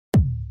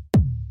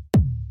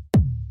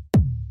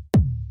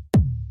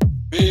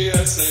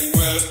BSing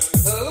with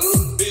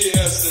Who?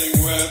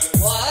 BSing with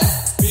What?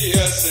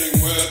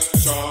 BSing with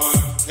Sean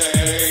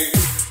K.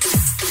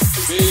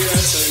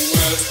 BSing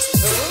with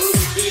Who?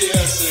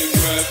 BSing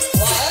with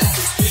What?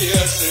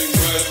 BSing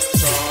with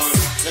Sean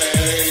K.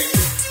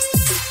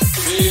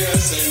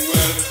 BSing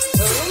with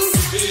Who?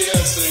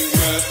 BSing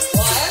with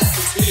What?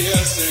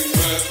 BSing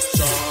with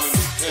Sean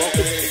K.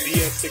 Welcome to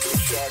BSing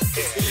with Sean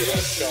K. I'm your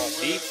host, Sean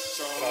Deep,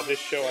 and on this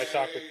show I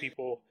talk with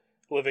people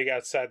living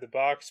outside the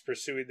box,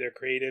 pursuing their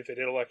creative and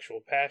intellectual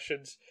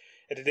passions.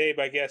 And today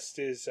my guest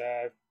is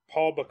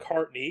Paul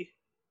McCartney.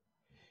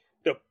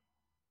 No,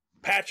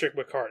 Patrick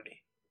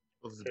McCartney.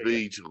 Of the There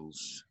you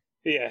Beatles.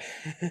 Yeah.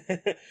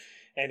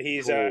 And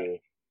he's Cool.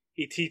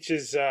 he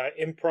teaches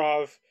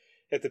improv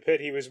at the Pit.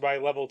 He was my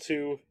level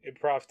 2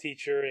 improv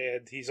teacher,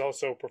 and he's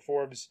also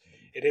performs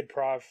in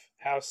improv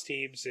house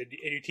teams, and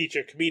you teach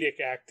a comedic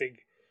acting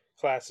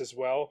class as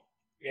well.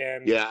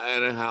 And Yeah,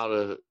 and how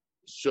to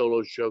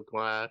solo show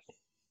class.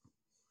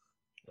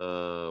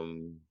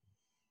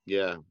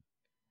 Yeah.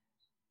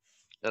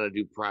 And I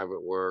do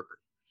private work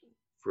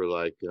for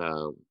like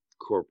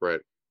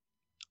corporate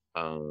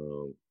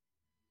and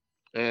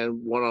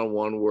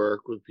one-on-one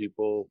work with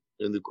people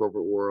in the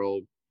corporate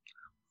world.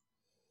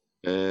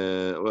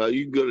 And well,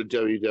 you can go to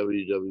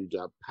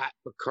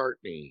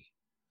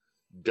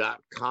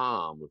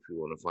www.patmccartney.com if you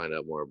want to find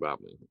out more about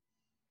me.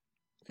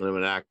 I'm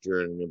an actor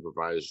and an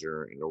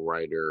improviser and a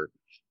writer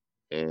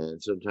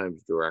and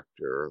sometimes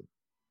director.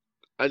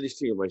 I just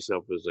think of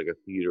myself as like a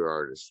theater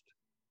artist.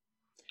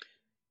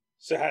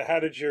 so how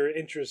did your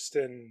interest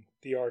in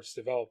the arts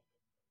develop?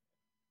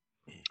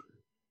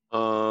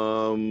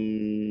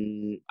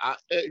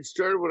 It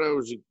started when I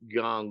was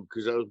young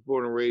because I was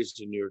born and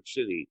raised in New York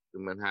City,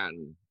 in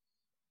Manhattan.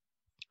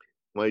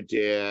 My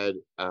dad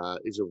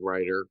is a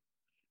writer,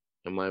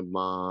 and my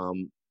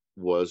mom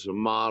was a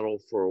model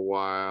for a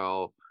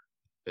while,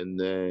 and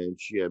then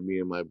she had me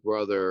and my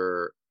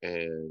brother,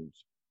 and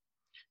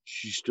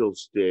she still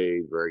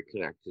stayed very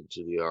connected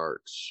to the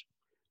arts.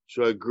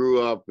 So I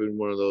grew up in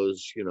one of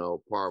those,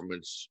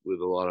 apartments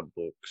with a lot of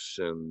books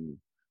and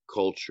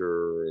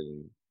culture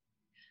and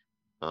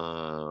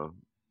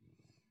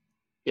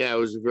yeah, it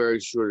was a very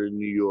sort of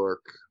New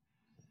York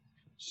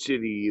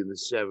City in the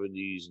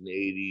 70s and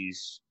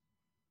 80s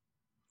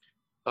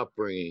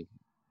upbringing.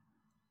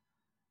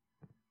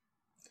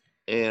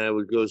 And I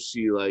would go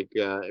see, like,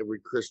 every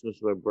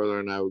Christmas, my brother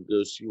and I would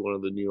go see one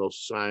of the Neil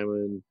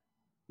Simon.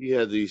 He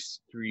had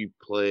these 3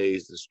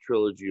 plays, this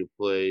trilogy of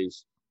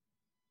plays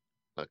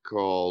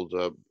called,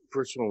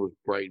 first one was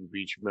Brighton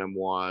Beach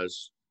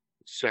Memoirs.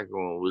 The second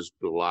one was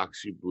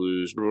Biloxi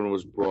Blues. The one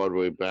was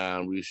Broadway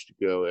Bound. We used to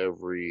go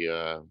every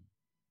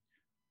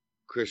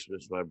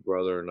Christmas, my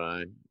brother and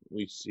I.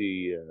 We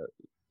see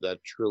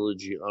that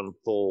trilogy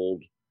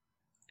unfold.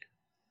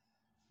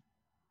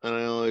 And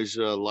I always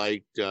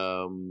liked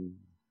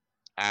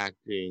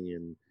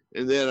acting.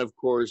 And then, of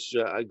course,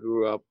 I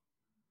grew up,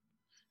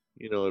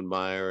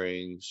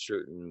 admiring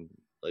certain,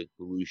 like,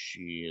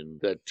 Belushi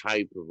and that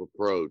type of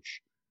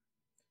approach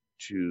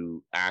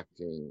to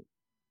acting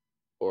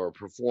or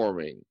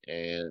performing.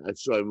 And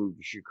so I moved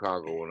to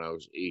Chicago when I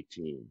was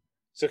 18.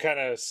 So kind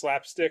of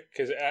slapstick,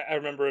 because I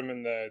remember him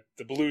in the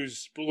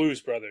Blues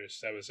Brothers.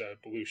 That was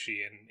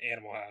Belushi and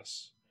Animal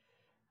House.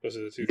 Those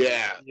are the two.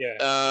 Yeah.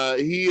 Yeah.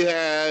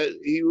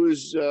 He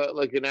was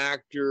like an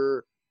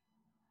actor,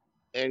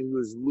 and he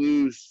was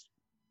loose.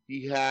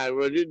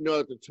 What I didn't know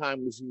at the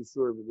time was he was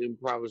sort of an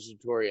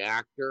improvisatory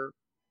actor.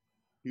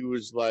 He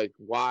was like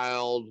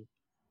wild.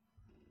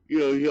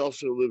 He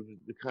also lived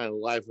the kind of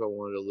life I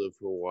wanted to live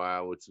for a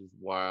while, which is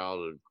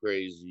wild and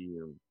crazy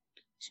and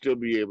still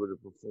be able to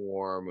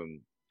perform.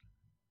 And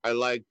I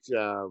liked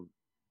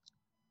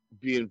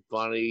being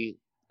funny,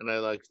 and I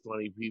liked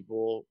funny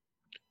people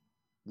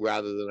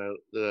rather than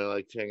I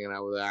liked hanging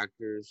out with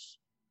actors.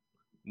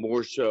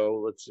 More so,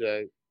 let's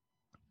say.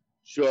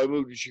 So I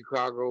moved to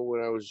Chicago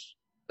when I was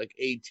like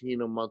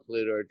 18. A month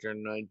later, I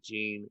turned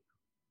 19,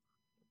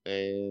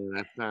 and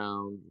I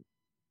found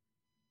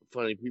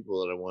funny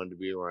people that I wanted to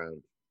be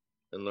around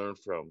and learn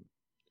from.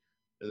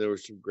 And there were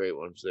some great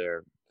ones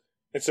there.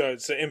 And so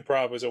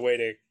improv was a way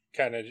to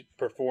kind of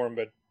perform,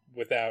 but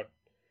without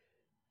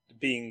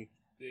being,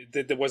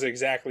 that wasn't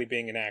exactly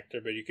being an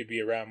actor, but you could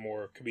be around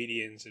more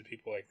comedians and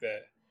people like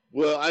that.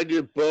 Well, I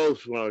did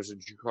both when I was in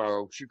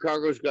Chicago.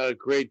 Chicago's got a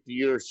great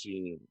theater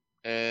scene,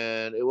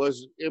 and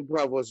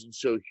improv wasn't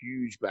so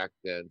huge back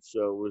then.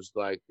 So it was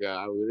like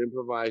I would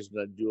improvise and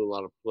I'd do a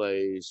lot of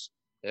plays,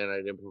 and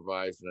I'd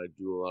improvise and I'd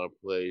do a lot of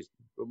plays.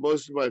 But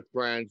most of my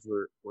friends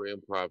were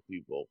improv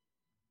people.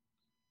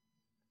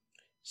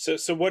 So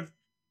what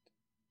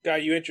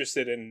got you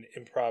interested in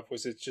improv?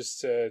 Was it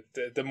just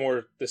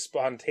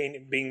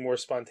being more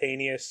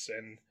spontaneous?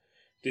 And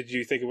did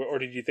you think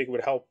it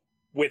would help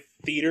with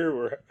theater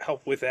or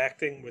help with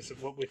acting?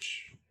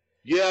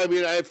 Yeah, I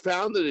mean, I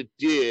found that it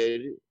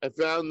did. I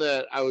found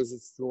that I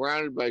was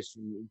surrounded by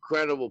some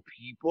incredible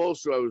people,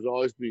 so I was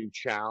always being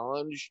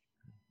challenged.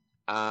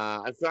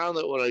 I found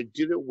that when I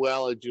did it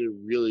well, I did it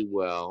really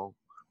well.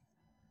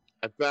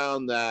 I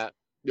found that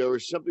there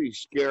was something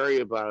scary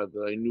about it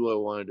that I knew I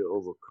wanted to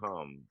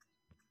overcome.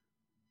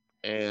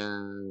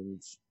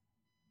 And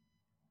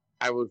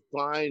I would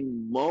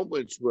find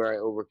moments where I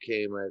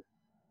overcame it,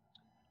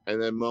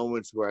 and then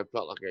moments where I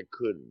felt like I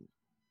couldn't.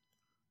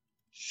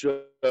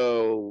 So,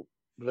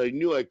 but I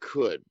knew I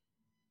could.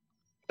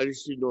 I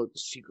just didn't know what the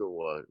secret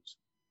was.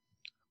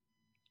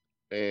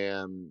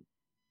 And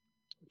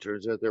it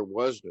turns out there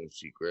was no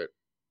secret,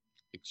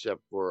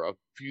 except for a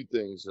few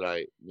things that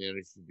I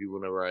managed to do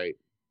whenever I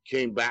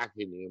came back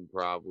into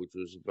improv, which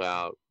was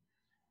about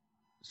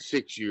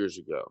 6 years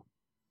ago.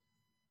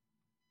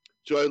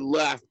 So I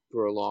left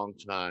for a long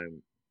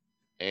time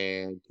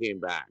and came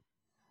back.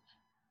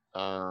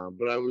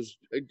 But I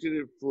did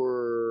it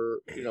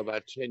for,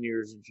 about 10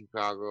 years in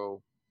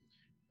Chicago.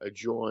 I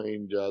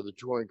joined the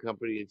touring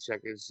company in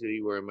Second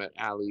City, where I met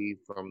Ali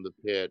from the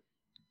Pit,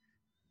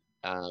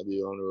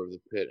 the owner of the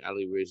Pit,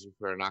 Ali Reza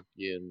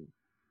Faranakian.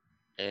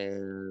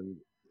 And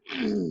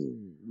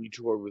we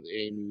toured with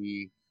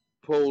Amy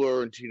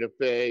Poehler and Tina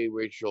Fey,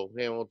 Rachel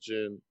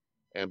Hamilton,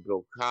 and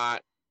Bill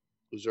Cott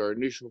was our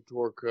initial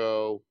tour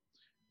co.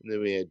 And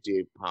then we had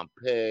Dave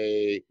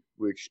Pompey,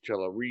 Rich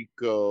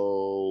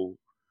Tellerico,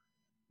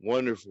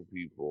 wonderful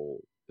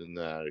people in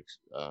that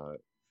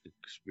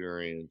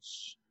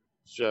experience.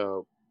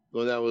 So,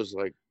 well, that was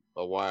like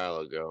a while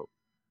ago.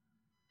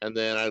 And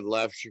then I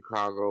left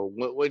Chicago,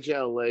 went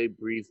to LA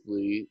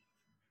briefly,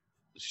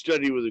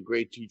 studied with a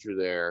great teacher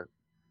there,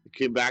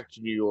 came back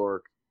to New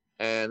York,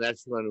 and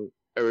that's when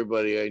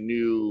everybody I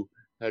knew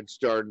had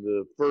started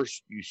the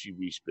first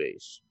UCB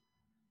space,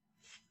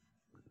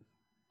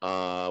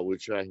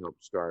 which I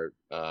helped start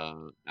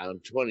on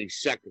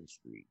 22nd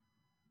Street.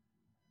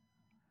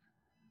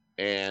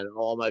 And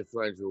all my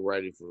friends were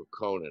writing for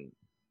Conan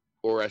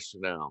or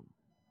SNL.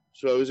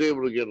 So I was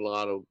able to get a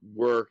lot of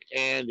work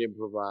and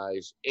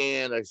improvise,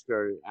 and I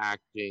started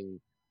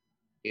acting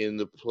in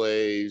the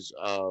plays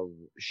of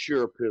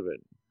Shira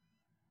Piven,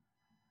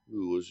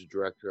 who was a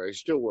director I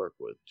still work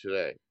with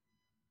today.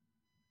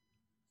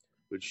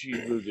 But she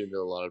moved into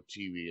a lot of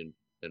TV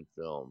and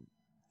film.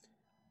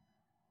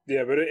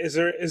 Yeah, but is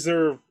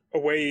there a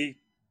way?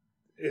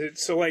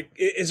 Is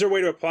there a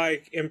way to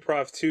apply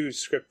improv to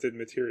scripted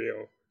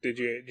material? Did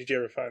you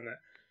ever find that?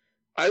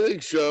 I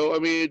think so. I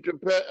mean, it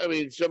depends. I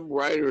mean, some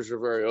writers are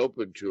very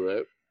open to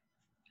it.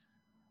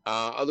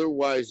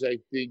 Otherwise, I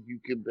think you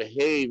can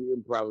behave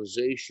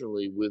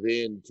improvisationally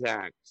within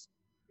text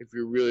if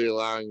you're really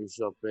allowing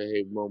yourself to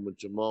behave moment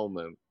to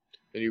moment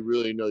and you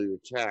really know your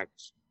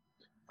text.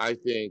 I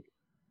think,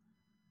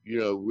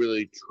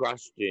 really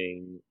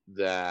trusting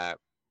that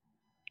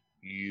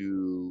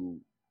you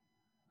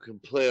can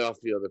play off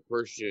the other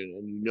person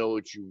and you know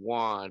what you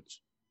want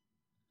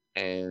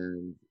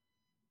and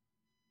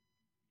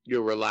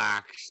you're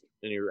relaxed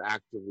and you're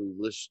actively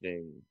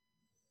listening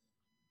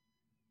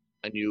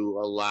and you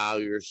allow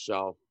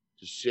yourself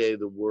to say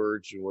the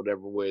words in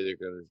whatever way they're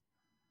going to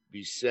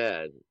be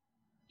said,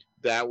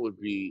 that would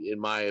be, in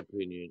my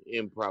opinion,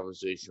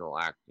 improvisational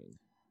acting,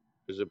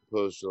 as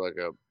opposed to like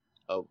a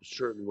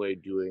certain way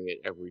of doing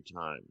it every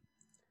time.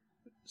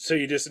 So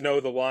you just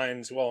know the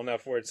lines well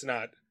enough where it's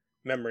not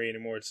memory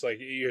anymore. It's like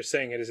you're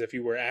saying it as if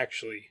you were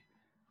actually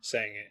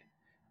saying it.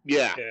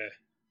 Yeah. Yeah.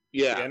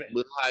 Yeah,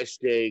 with high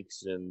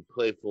stakes and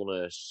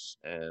playfulness,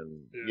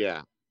 and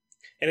yeah.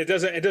 And it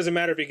doesn't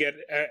matter if you get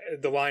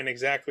the line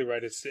exactly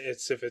right. It's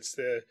if it's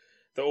the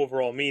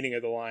overall meaning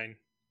of the line.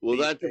 Well,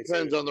 that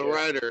depends on the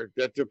writer.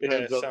 That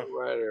depends on the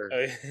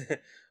writer.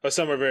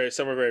 Some are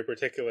very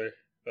particular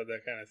about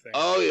that kind of thing.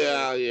 Oh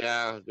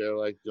yeah. They're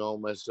like,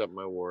 don't mess up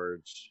my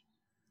words,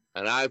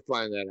 and I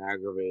find that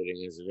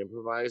aggravating as an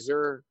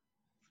improviser.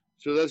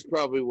 So that's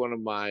probably one of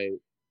my.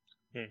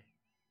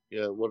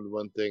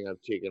 One thing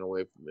I've taken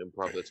away from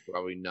improv that's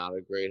probably not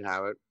a great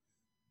habit,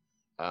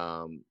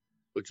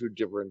 which are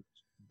different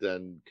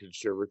than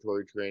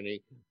conservatory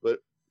training. But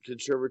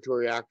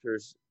conservatory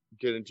actors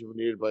get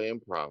intimidated by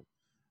improv.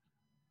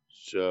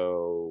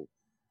 So,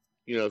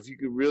 if you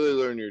could really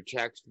learn your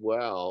text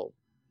well,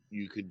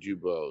 you could do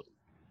both.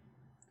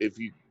 If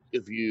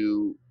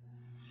you're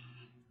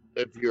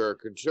a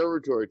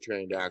conservatory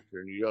trained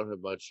actor and you don't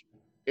have much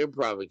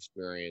improv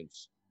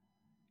experience,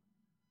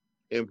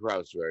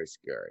 improv is very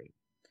scary.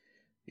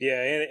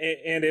 Yeah,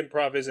 and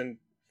improv isn't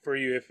for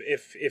you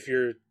if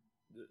you're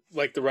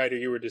like the writer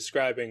you were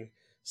describing,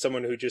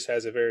 someone who just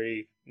has a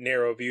very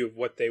narrow view of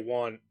what they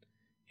want,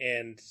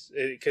 and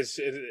because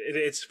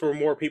it's for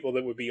more people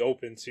that would be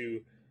open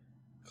to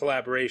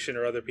collaboration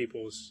or other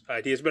people's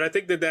ideas. But I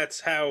think that's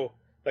how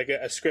like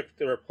a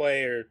script or a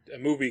play or a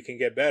movie can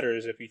get better,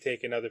 is if you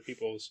take in other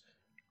people's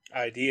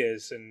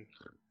ideas and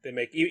they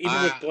make even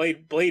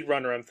with Blade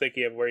Runner. I'm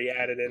thinking of where he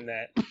added in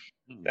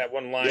that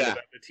one line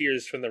about the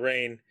tears from the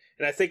rain,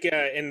 and I think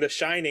in The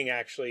Shining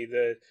actually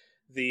the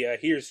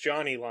 "Here's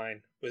Johnny"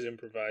 line was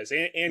improvised,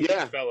 and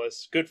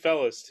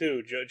Goodfellas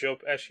too. Joe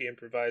Pesci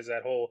improvised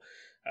that whole.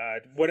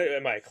 What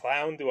am I, a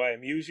clown? Do I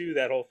amuse you?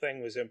 That whole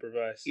thing was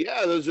improvised.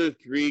 Yeah, those are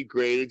three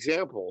great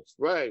examples,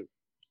 right?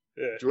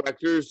 Yeah.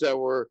 Directors that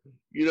were,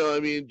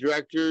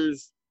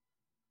 directors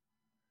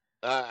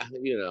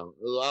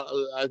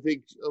I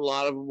think a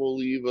lot of them will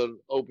leave an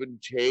open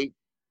take.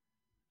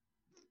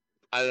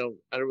 I don't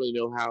really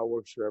know how it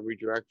works for every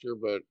director,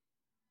 but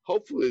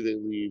hopefully they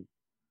leave.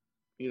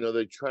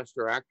 They trust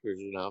their actors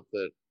enough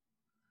that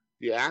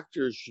the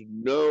actors should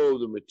know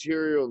the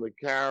material and the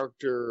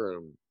character,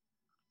 and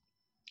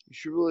you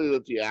should really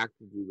let the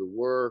actor do the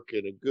work.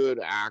 And a good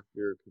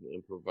actor can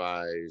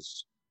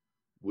improvise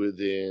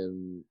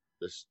within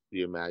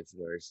the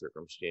imaginary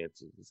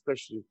circumstances,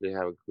 especially if they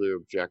have a clear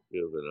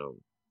objective and a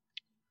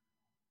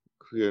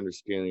clear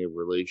understanding of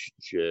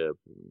relationship.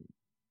 And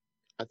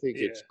I think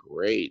Yeah, it's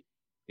great.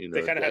 they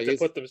kind of I have to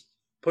guess,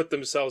 put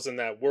themselves in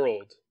that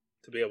world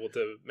to be able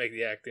to make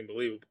the acting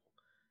believable.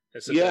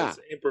 And yeah, sometimes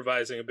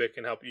improvising a bit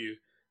can help you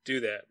do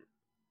that.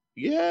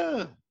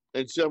 yeah.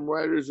 And some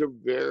writers are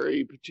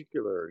very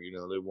particular.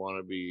 They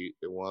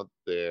want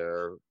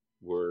their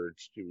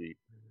words to be,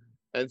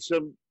 and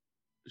some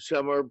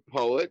are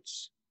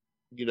poets.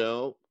 You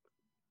know,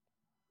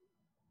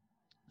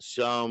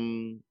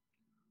 some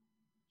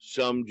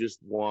just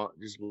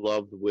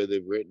love the way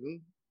they've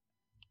written,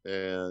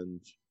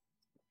 and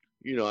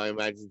I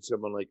imagine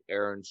someone like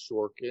Aaron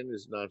Sorkin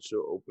is not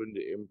so open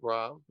to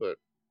improv, but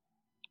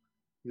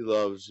he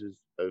loves his.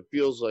 It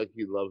feels like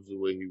he loves the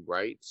way he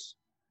writes,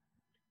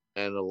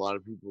 and a lot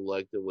of people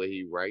like the way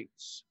he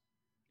writes.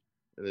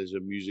 And there's a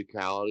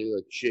musicality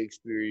like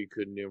Shakespeare. You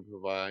couldn't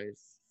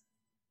improvise.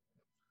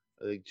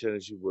 I think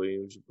Tennessee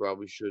Williams you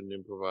probably shouldn't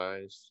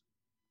improvise.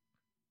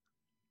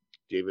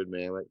 David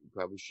Mamet you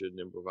probably shouldn't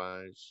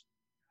improvise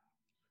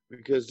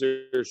because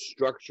there's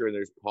structure and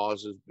there's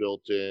pauses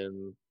built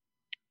in,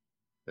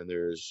 and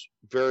there's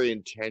very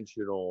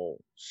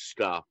intentional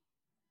stuff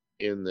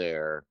in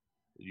there.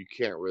 You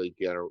can't really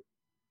you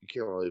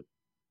can't really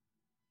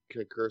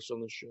can I curse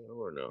on the show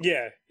or no?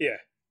 Yeah, yeah,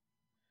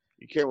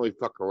 You can't really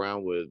fuck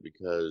around with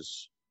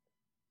because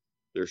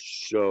they're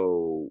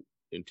so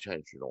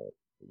intentional.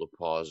 The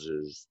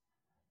pauses,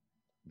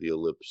 the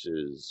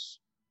ellipses,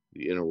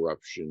 the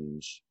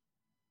interruptions,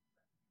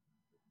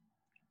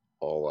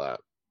 all that.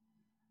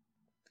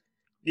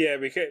 yeah.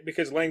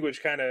 Because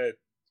language kind of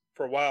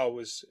for a while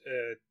was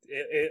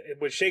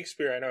with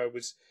Shakespeare. I know it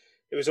was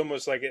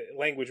almost like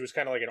language was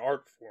kind of like an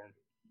art form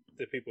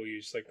that people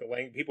used. Like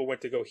people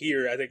went to go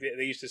hear. I think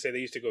they used to say they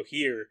used to go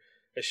hear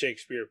a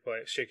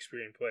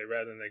Shakespearean play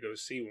rather than they go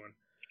see one.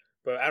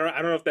 But I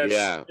don't know if that's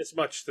Yeah. as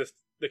much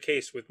the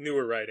case with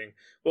newer writing.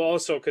 Well,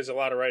 also because a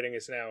lot of writing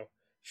is now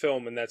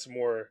film, and that's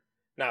more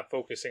not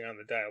focusing on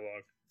the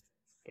dialogue.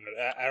 But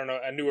I don't know.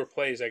 Newer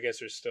plays, I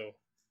guess, are still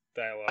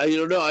I dialogue.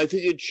 don't know. I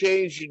think it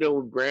changed,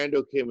 when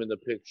Brando came in the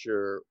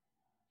picture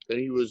and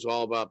he was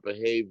all about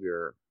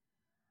behavior,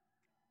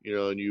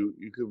 and you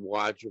could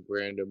watch a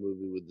Brando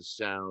movie with the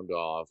sound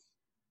off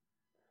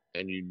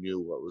and you knew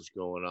what was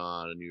going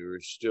on and you were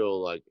still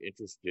like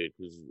interested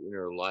because his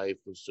inner life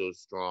was so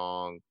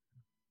strong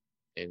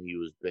and he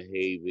was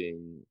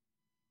behaving.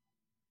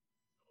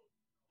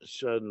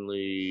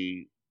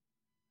 Suddenly,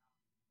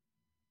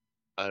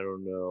 I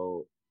don't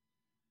know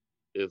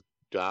if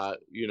Dot,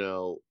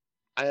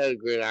 I had a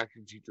great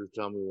acting teacher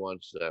tell me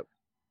once that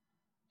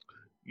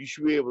you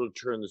should be able to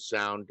turn the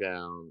sound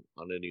down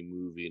on any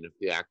movie, and if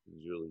the acting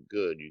is really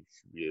good, you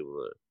should be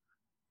able to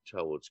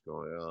tell what's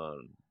going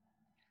on.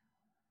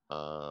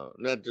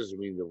 That doesn't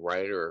mean the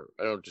writer.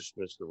 I don't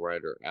dismiss the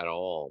writer at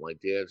all. My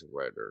dad's a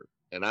writer,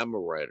 and I'm a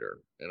writer,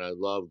 and I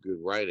love good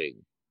writing.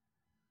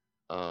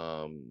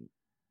 Um,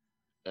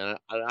 and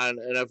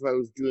if I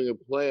was doing a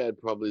play, I'd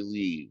probably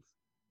leave.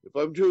 If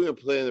I'm doing a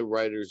play and the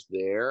writer's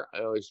there,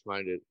 I always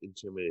find it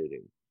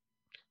intimidating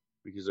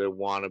because I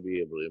want to be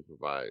able to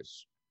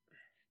improvise.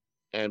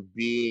 And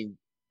being,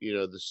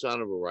 the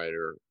son of a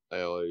writer,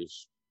 I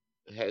always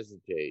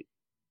hesitate,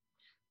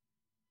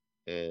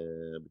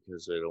 and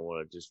because I don't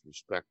want to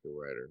disrespect the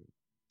writer.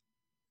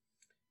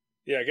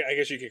 Yeah, I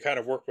guess you could kind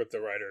of work with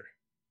the writer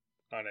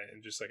on it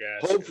and just like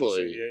ask and say,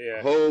 Hopefully,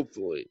 yeah,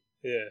 hopefully,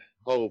 yeah,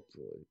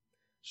 hopefully,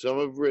 some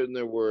have written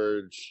their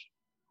words,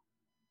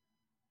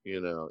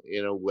 in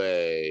a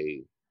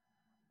way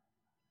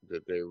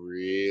that they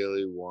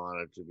really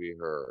wanted to be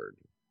heard.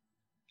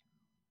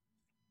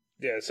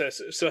 yeah.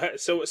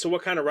 So,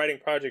 what kind of writing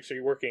projects are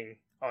you working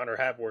on or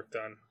have worked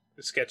on?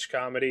 Sketch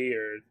comedy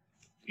or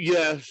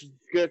Yes,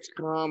 sketch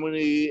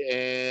comedy,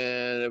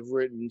 and I've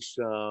written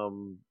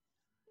some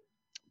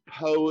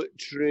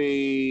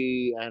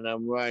poetry, and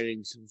I'm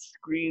writing some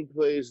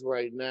screenplays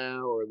right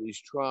now, or at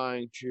least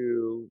trying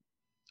to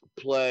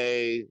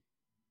play.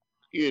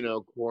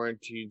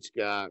 Quarantine's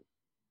got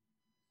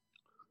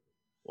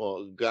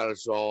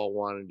us all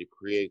wanting to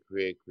create,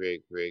 create,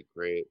 create, create,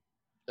 create.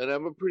 And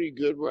I'm a pretty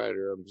good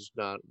writer. I'm just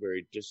not a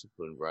very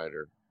disciplined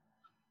writer.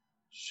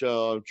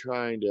 So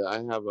I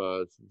have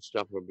some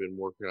stuff I've been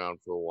working on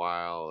for a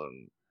while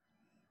and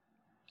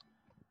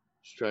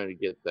just trying to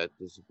get that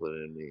discipline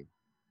in me.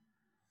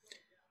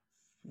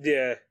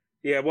 yeah,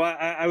 yeah. Well,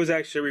 I was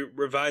actually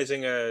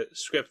revising a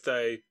script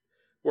I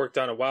worked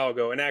on a while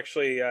ago, and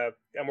actually,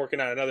 I'm working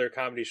on another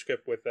comedy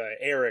script with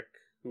Eric,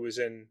 who was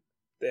in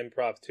the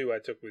improv too. I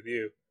took with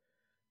you.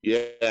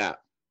 Yeah.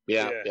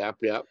 Yeah, Yeah.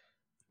 yep.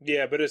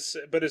 Yeah, but it's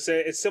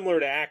similar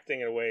to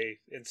acting in a way,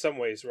 in some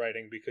ways,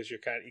 writing, because you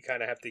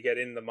kind of have to get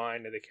in the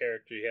mind of the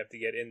character. You have to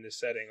get in the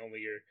setting. Only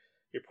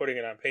you're putting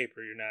it on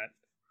paper. You're not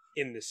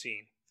in the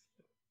scene.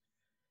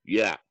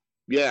 Yeah,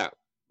 yeah.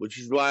 Which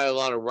is why a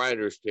lot of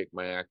writers take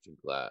my acting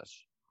class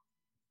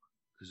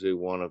because they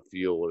want to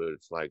feel what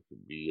it's like to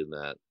be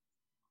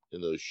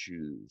in those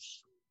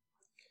shoes.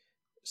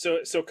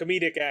 So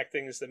comedic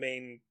acting is the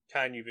main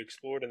kind you've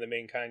explored and the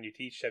main kind you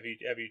teach. Have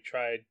you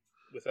tried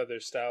with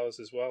other styles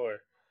as well,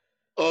 or?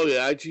 Oh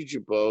yeah, I teach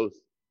it both.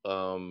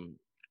 Um,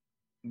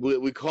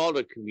 we called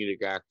it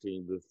comedic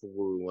acting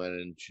before we went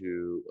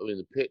into. I mean,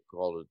 the pit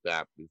called it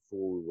that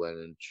before we went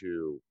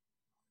into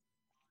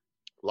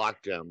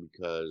lockdown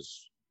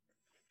because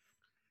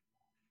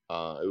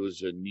it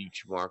was a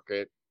niche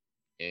market,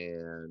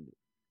 and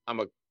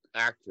I'm a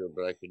actor,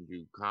 but I can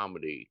do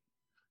comedy.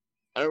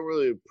 I don't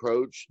really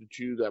approach the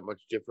two that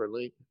much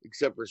differently,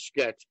 except for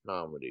sketch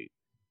comedy.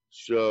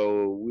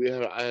 So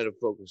I had to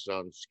focus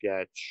on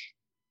sketch,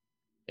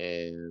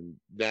 and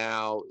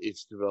now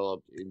it's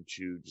developed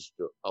into just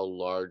a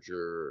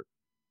larger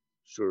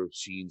sort of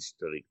scene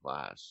study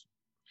class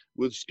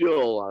with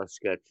still a lot of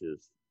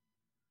sketches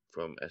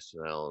from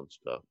SNL and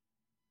stuff.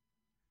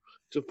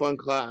 It's a fun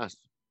class.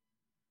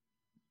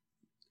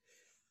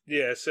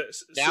 Yeah.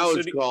 Now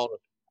it's called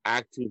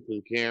acting for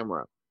the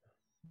camera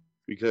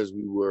because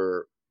we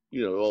were,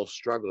 all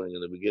struggling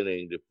in the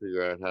beginning to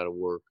figure out how to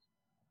work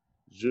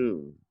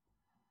Zoom.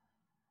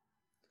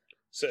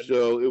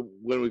 So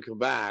when we come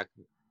back,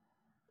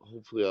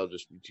 hopefully I'll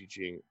just be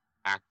teaching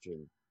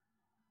acting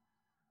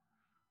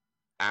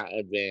at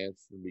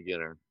advanced and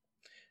beginner.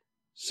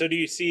 So do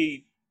you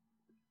see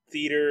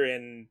theater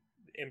and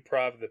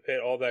improv, the pit,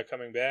 all that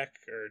coming back,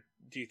 or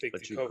do you think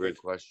That's the a COVID? great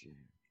question.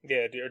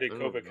 Yeah, or did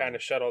COVID kind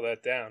of shut all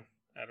that down?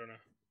 I don't know.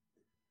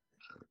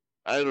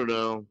 I don't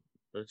know.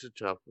 That's a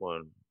tough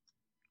one.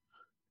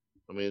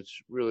 I mean,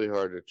 it's really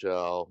hard to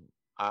tell.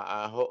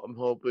 I'm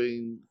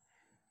hoping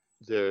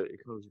that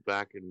it comes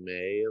back in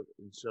May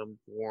in some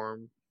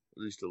form,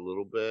 at least a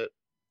little bit.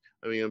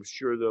 I mean, I'm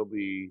sure there'll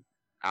be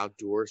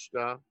outdoor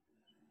stuff.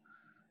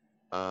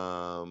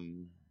 I've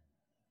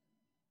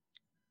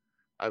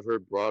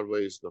heard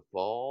Broadway's the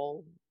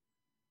fall.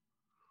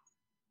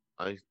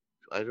 I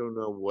I don't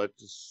know what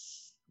to.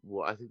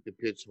 Well, I think the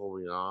pit's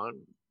holding on.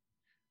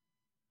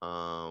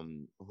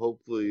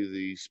 Hopefully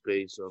the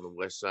space on the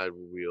west side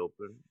will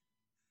reopen,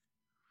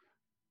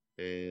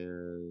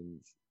 and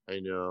I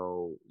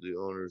know the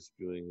owner's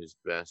doing his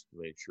best to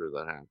make sure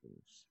that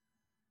happens.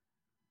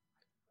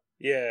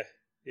 Yeah,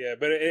 yeah,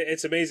 but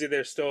it's amazing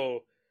they're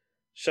still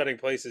shutting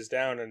places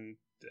down and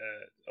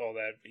all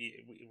that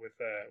with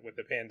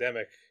the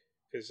pandemic,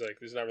 because like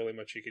there's not really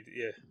much you could.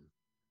 Yeah,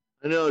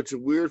 I know it's a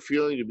weird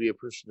feeling to be a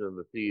person in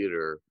the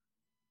theater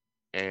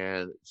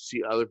and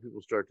see other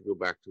people start to go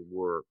back to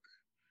work,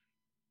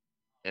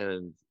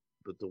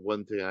 but the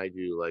one thing I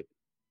do like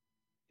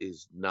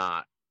is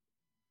not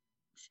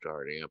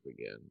starting up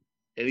again.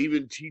 And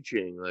even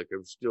teaching, like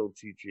I'm still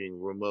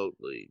teaching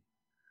remotely.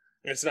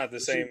 it's not the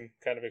same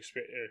kind of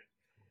experience.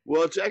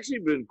 Well, it's actually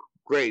been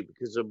great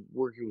because I'm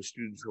working with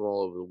students from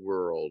all over the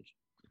world,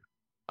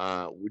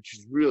 which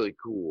is really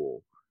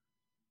cool.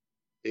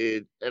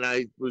 And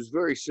I was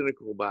very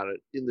cynical about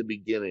it in the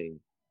beginning,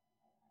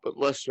 but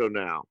less so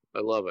now. I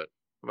love it.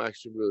 I'm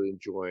actually really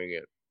enjoying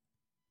it.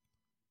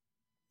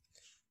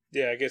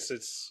 Yeah, I guess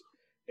is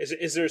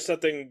there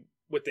something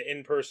with the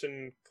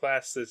in-person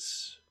class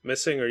that's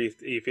missing, or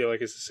you feel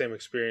like it's the same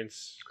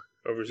experience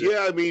over Zoom?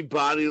 Yeah, I mean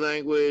body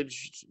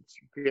language.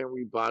 You can't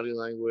read body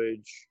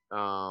language. A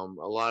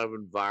lot of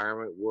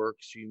environment work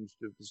seems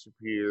to have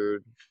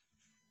disappeared.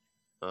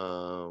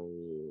 But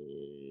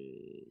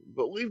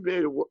we've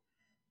made it work.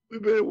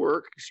 We've made it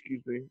work.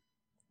 Excuse me.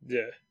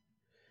 Yeah.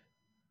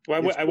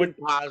 Well, I went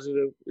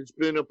positive. It's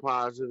been a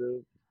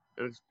positive,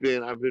 and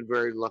I've been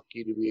very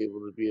lucky to be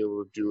able to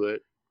do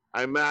it.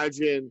 I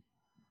imagine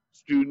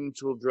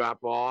students will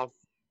drop off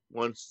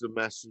once the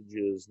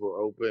messages were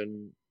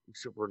open,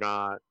 except we're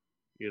not.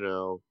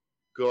 Go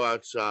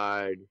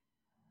outside,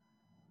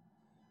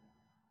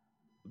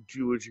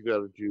 do what you got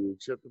to do.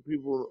 Except the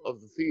people of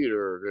the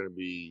theater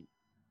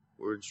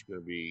we're just going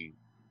to be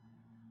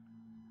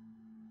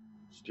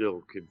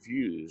still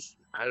confused.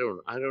 I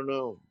don't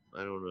know.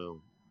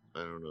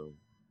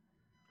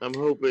 I'm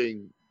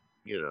hoping,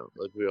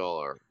 like we all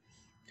are.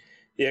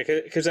 Yeah,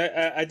 because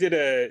I did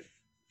an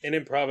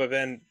improv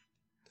event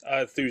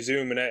through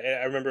Zoom, and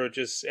I remember it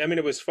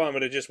was fun,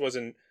 but it just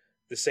wasn't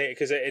the same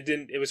because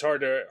it was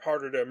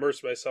harder to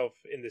immerse myself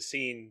in the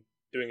scene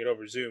doing it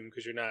over Zoom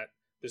because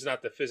there's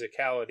not the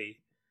physicality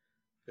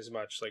as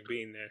much like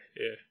being there.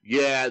 Yeah.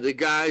 Yeah, the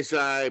guys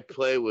I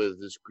play with,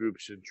 this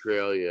group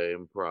Centralia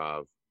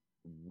Improv,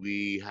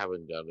 we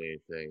haven't done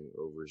anything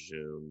over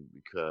Zoom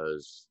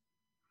because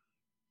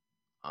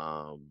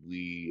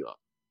we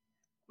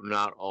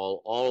not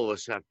all of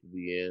us have to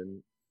be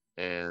in,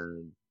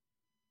 and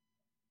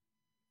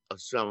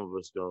some of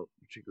us don't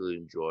particularly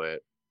enjoy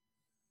it.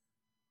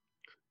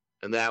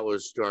 And that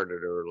was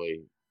started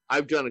early.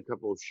 I've done a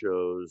couple of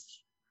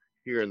shows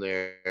here and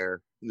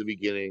there in the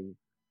beginning,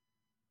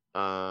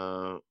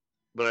 but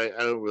I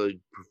don't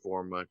really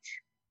perform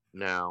much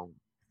now.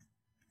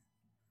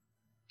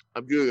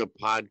 I'm doing a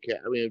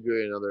podcast. I mean, I'm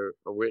doing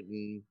a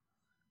written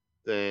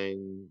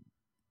thing,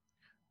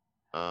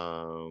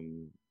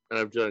 and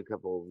I've done a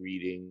couple of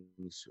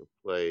readings of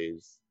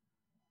plays.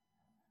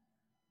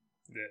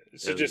 Yeah.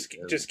 So And-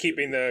 just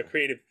keeping the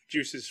creative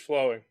juices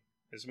flowing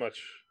as much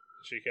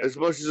as you can. As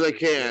much as I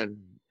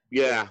can.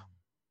 Yeah.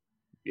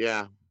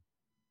 Yeah.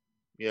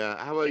 Yeah.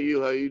 How about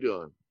you? How you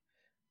doing?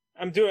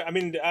 I've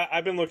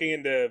been looking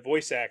into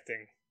voice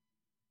acting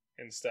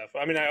and stuff.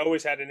 I mean, I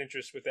always had an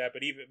interest with that,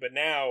 but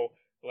now,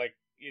 like,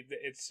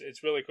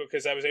 it's really cool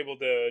because I was able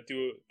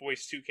to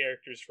voice 2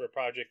 characters for a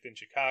project in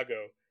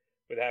Chicago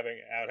without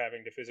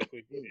having to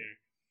physically be there.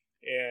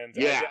 And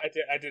Yeah.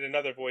 I did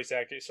another voice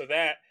acting. So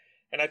that,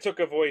 and I took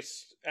a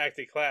voice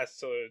acting class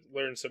to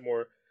learn some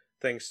more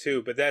things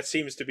too. But that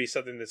seems to be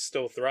something that's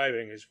still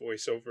thriving, is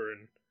voiceover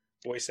and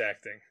voice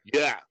acting.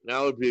 Yeah.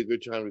 Now would be a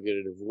good time to get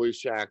into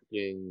voice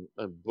acting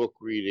and book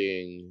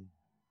reading,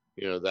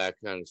 that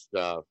kind of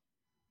stuff.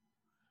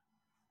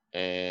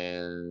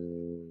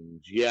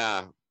 And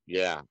yeah.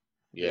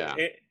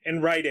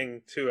 And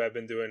writing too. I've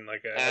been doing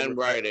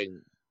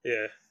Writing.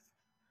 Yeah.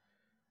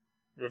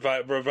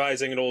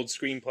 Revising an old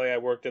screenplay I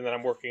worked in that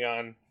I'm working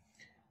on.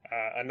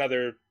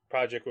 Another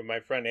project with my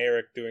friend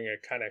Eric, doing a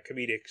kind of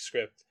comedic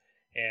script.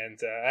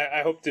 And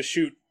I hope to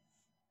shoot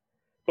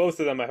both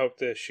of them. I hope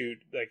to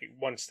shoot like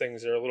once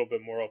things are a little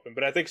bit more open.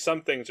 But I think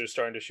some things are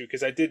starting to shoot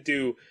because I did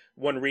do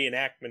one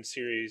reenactment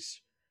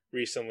series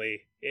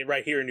recently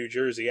right here in New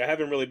Jersey. I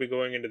haven't really been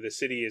going into the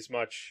city as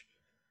much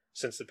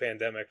since the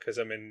pandemic because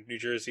I'm in New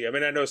Jersey. I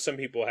mean, I know some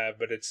people have,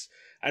 but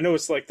I know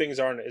it's like things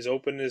aren't as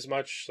open as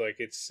much. Like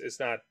it's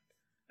not.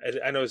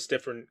 I know it's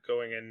different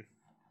going in.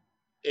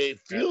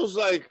 It feels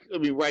like, I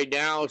mean, right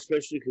now,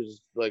 especially because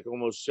it's like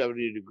almost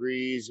 70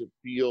 degrees, it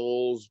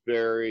feels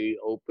very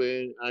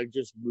open. I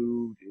just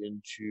moved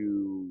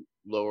into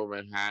Lower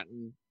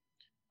Manhattan.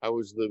 I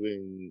was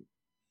living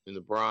in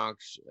the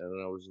Bronx, and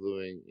I was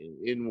living in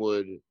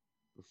Inwood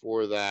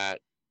before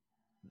that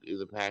in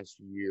the past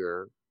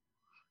year.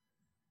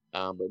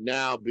 But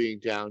now being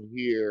down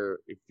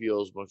here, it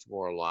feels much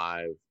more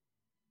alive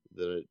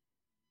than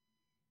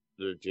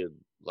it did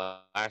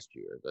last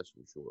year, that's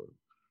for sure.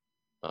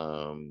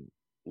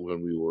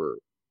 When we were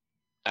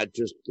at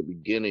just the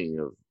beginning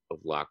of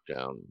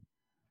lockdown.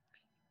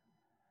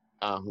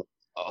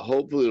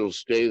 Hopefully it'll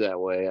stay that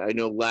way. I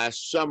know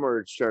last summer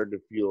it started to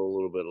feel a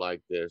little bit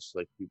like this,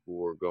 like people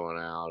were going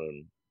out,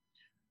 and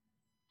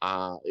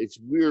it's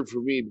weird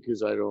for me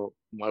because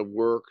my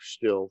work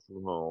still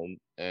from home,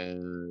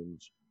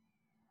 and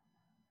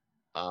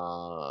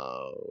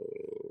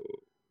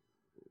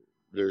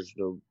there's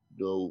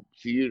no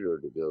theater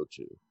to go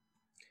to.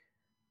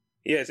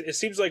 Yeah, it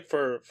seems like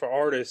for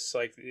artists,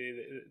 like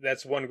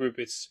that's one group.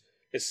 It's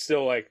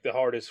still like the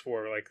hardest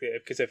for, like,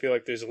 because I feel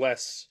like there's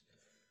less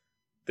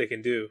they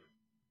can do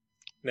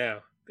now.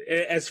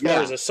 As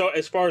far as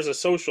a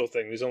social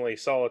thing, there's only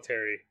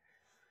solitary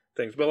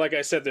things. But like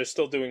I said, they're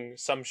still doing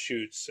some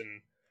shoots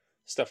and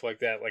stuff like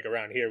that, like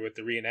around here with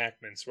the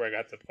reenactments where I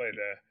got to play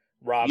the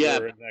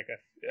robber, and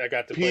I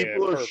got to play.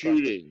 People are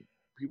shooting.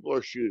 People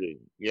are shooting.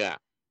 Yeah,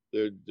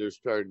 they're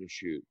starting to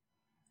shoot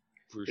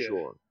for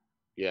sure.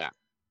 Yeah.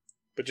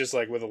 But just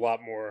like with a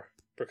lot more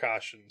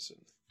precautions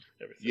and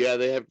everything. Yeah,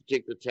 they have to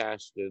take the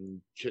test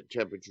and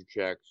temperature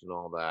checks and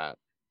all that.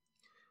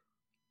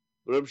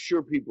 But I'm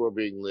sure people are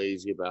being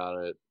lazy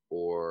about it.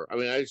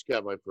 I just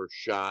got my first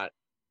shot,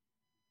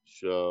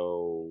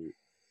 so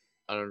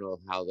I don't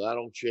know how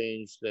that'll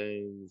change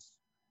things.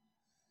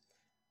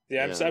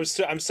 Yeah,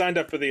 I'm signed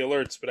up for the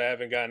alerts, but I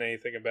haven't gotten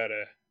anything about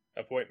a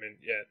appointment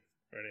yet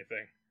or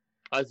anything.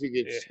 I think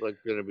it's like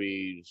going to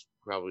be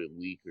probably a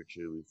week or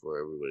two before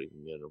everybody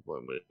can get an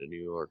appointment in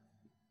New York.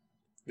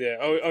 Yeah.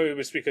 Oh, it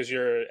was because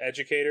you're an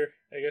educator,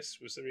 I guess,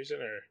 was the reason,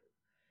 or?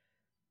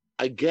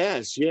 I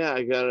guess, yeah.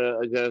 I got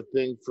a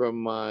thing from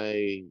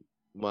my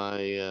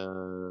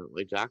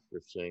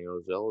doctor saying I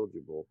was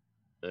eligible,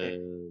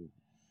 and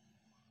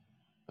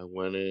I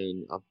went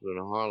up in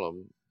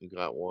Harlem and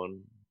got one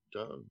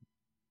done.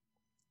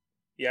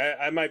 Yeah,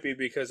 I might be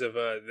because of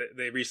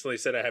they recently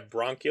said I have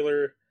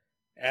bronchial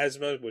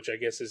asthma, which I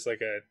guess is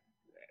like a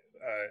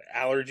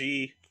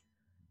allergy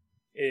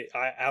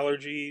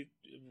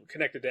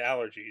connected to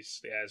allergies,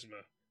 the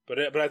asthma.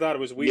 But I thought it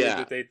was weird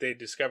that they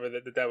discovered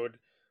that would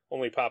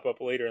only pop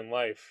up later in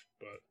life.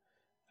 But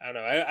I don't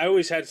know. I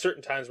always had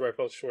certain times where I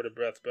felt short of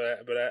breath,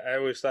 but I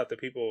always thought that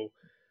people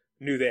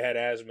knew they had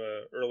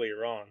asthma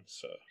earlier on.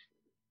 So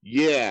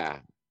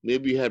yeah,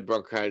 maybe you had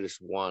bronchitis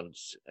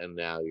once, and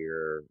now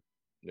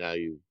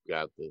you've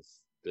got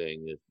this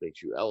thing that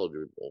makes you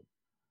eligible.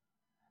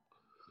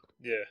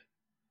 Yeah.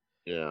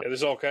 Yeah.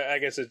 There's all kind. I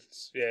guess it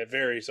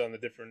varies on the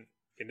different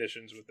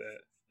conditions with that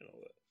and all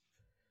that.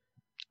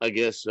 I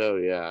guess so.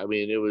 Yeah. I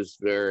mean, it was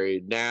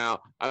very.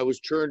 Now I was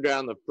turned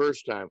down the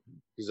first time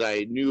because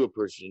I knew a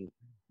person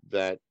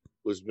that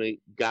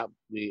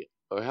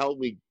helped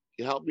me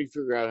it helped me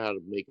figure out how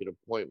to make an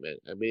appointment.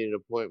 I made an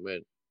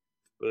appointment,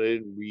 but I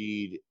didn't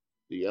read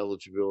the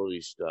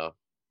eligibility stuff.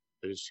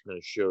 I just kind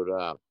of showed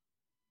up,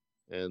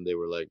 and they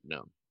were like,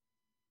 no.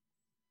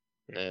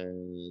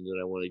 And then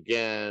I went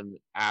again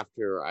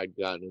after I'd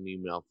gotten an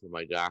email from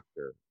my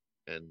doctor,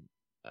 and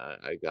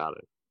I got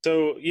it.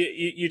 So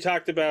you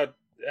talked about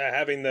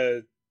having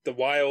the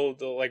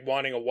wild, like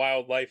wanting a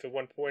wild life at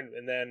one point,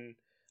 and then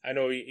I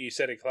know you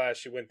said in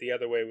class you went the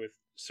other way with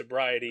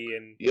sobriety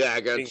and Yeah, I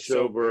got being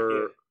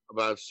sober yeah.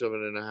 about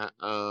 7.5,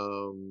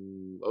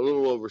 a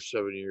little over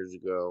 7 years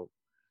ago.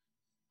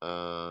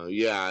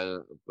 Yeah,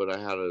 but I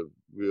had a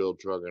real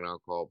drug and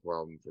alcohol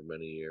problem for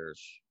many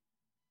years.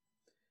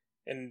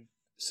 And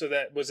so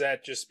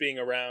that just being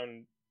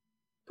around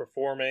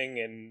performing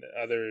and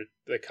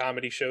the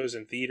comedy shows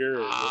and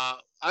theater? Or I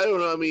don't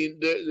know. I mean,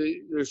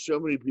 there's so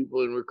many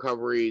people in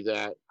recovery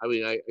that I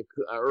mean, I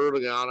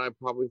early on I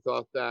probably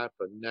thought that,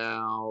 but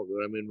now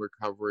that I'm in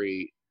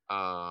recovery,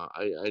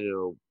 I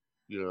know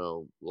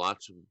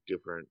lots of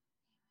different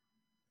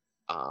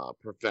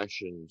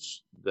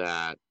professions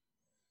that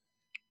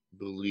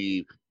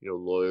believe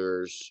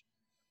lawyers,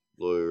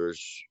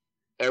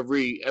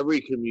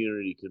 every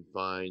community can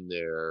find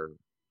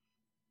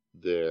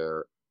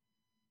their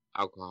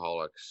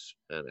alcoholics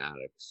and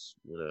addicts.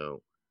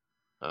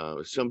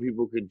 Some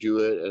people can do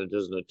it and it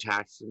doesn't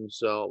attach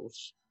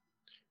themselves.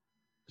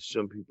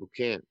 Some people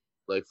can't.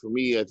 Like for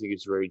me, I think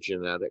it's very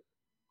genetic,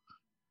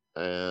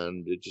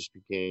 and it just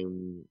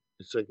became.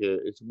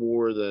 It's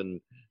more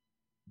than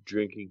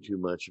drinking too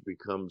much. It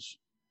becomes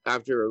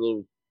after a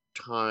little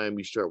time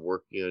you start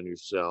working on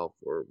yourself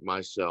or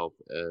myself,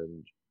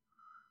 and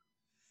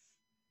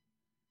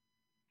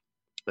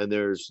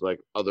there's like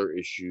other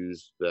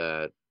issues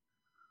that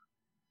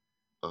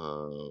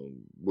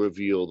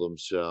reveal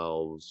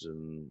themselves,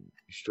 and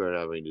you start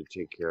having to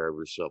take care of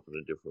yourself in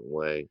a different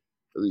way.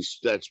 At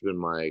least that's been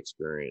my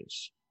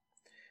experience.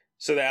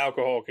 So the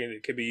alcohol can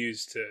be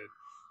used to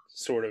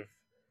sort of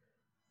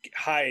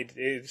hide,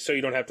 so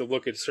you don't have to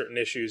look at certain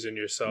issues in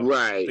yourself,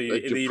 right? That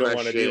like you don't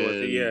want to deal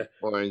with it, yeah,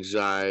 or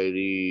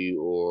anxiety,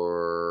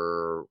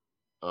 or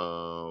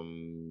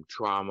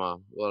trauma.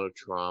 A lot of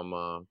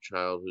trauma,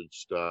 childhood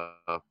stuff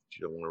that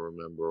you don't want to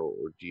remember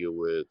or deal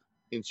with,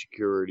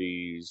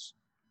 insecurities.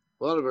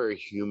 A lot of very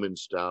human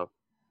stuff.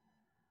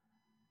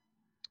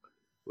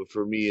 But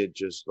for me, it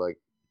just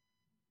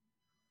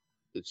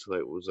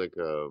it was like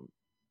a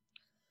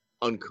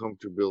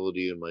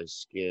uncomfortability in my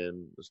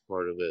skin was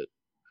part of it.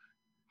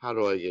 How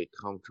do I get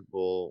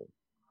comfortable?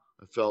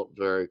 I felt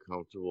very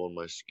comfortable in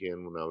my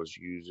skin when I was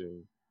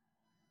using,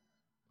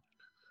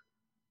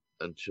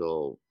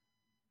 until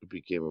it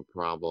became a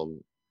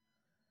problem.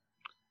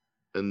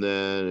 And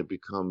then that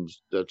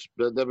becomes a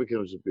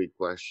big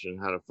question: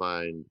 how to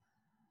find,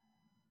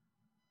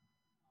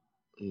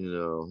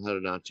 how to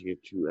not to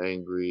get too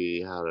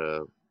angry, how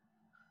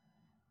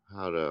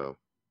to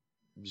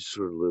just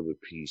sort of live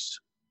at peace.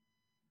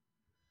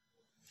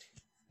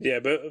 Yeah,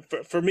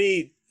 but for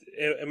me,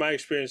 in my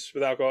experience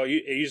with alcohol, it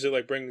usually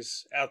like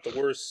brings out the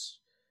worst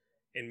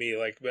in me.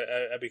 Like, but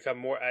I become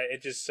more.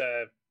 It just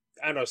I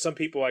don't know. Some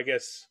people, I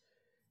guess,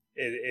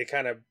 it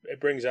kind of it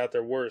brings out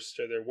their worst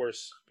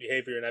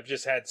behavior, and I've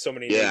just had so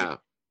many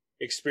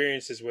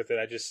experiences with it.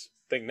 I just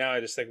think,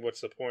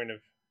 what's the point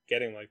of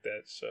getting like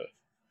that? So,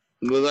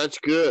 well, that's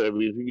good. I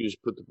mean, if you can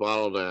just put the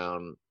bottle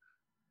down,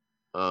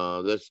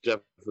 that's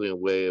definitely a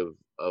way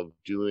of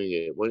doing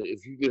it.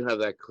 If you can have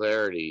that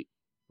clarity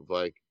of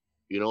like,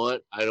 you know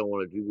what, I don't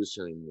want to do this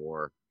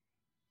anymore,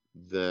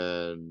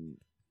 then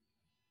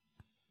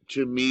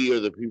to me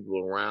or the people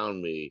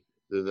around me,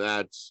 then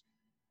that's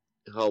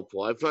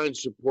helpful. I find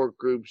support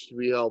groups to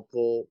be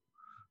helpful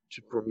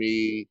for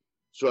me,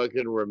 so I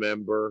can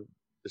remember,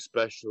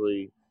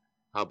 especially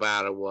how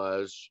bad it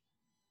was,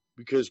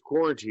 because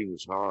quarantine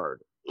was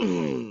hard.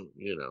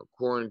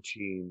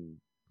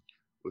 Quarantine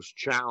was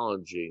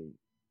challenging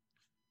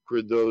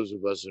for those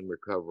of us in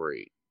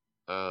recovery.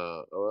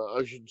 Or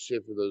I shouldn't say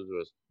for those of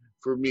us.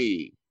 For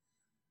me,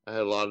 I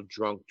had a lot of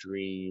drunk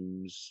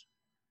dreams.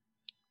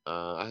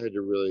 I had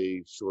to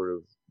really sort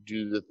of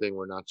do the thing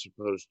we're not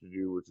supposed to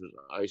do, which was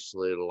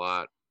isolate a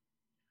lot.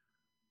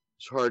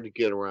 It's hard to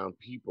get around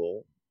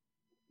people,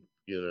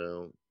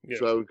 Yeah.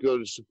 So I would go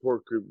to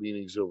support group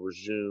meetings over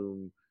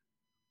Zoom,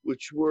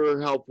 which were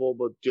helpful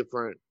but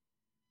different.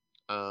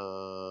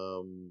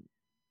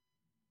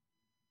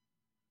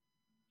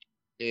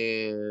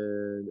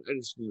 And I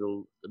just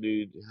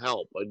need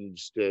help. I need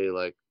to stay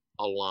like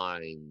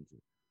aligned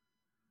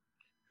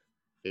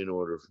in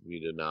order for me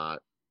to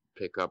not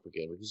pick up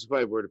again. Because if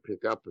I were to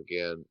pick up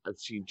again, I've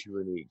seen too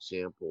many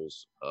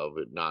examples of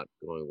it not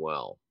going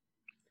well.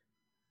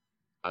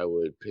 I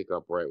would pick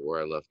up right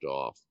where I left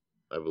off,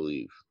 I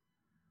believe,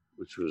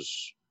 which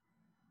was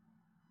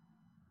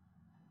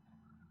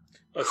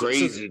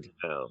crazy to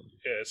know.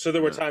 Yeah, so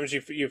there were times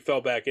you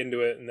fell back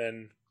into it and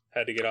then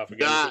had to get off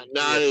again.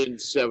 Not in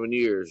 7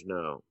 years,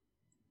 no.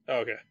 Oh,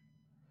 okay.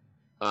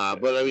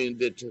 But I mean,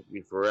 it took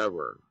me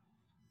forever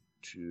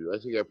I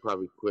think I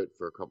probably quit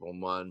for a couple of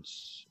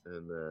months,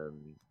 and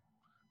then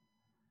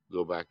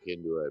go back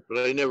into it. But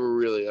I never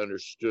really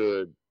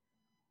understood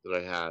that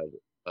I had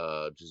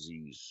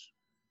disease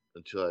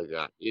until I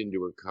got into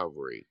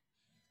recovery.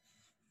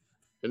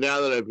 And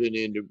now that I've been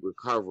into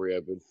recovery,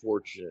 I've been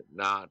fortunate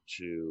not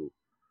to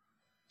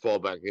fall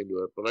back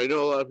into it. But I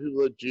know a lot of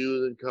people that do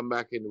and then come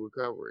back into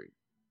recovery.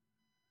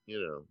 You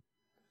know.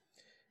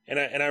 And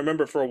I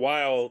remember for a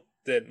while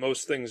that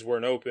most things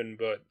weren't open,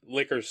 but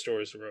liquor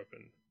stores were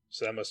open.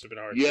 So that must have been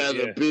hard. Yeah, too.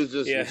 the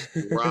business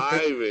was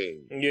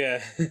thriving.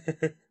 Yeah.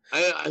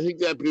 I think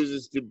that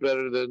business did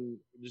better than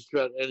just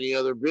about any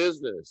other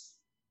business.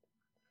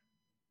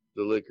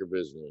 The liquor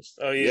business.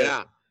 Oh,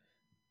 yeah.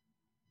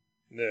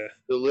 Yeah.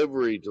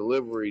 Delivery.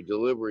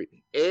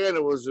 And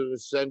it was an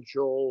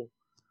essential,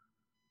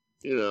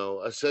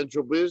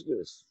 essential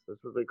business.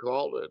 That's what they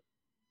called it.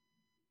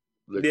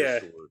 Liquor Yeah.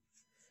 store.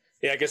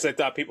 Yeah, I guess I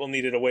thought people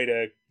needed a way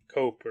to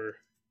cope or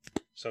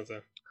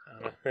something. I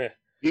don't know. Yeah.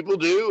 People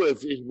do.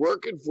 If it's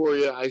working for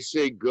you, I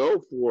say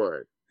go for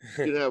it.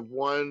 You can have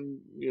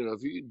one,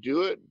 if you can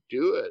do it,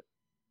 do it.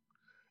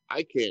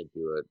 I can't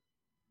do it,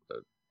 but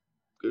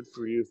good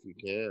for you if you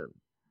can.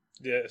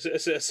 Yeah.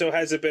 So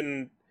has it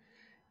been?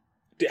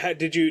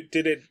 Did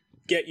it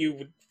get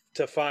you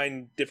to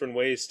find different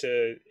ways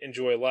to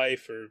enjoy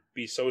life or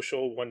be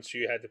social once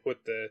you had to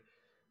put the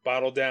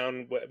bottle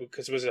down?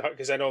 Because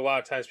I know a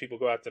lot of times people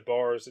go out to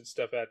bars and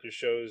stuff after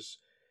shows.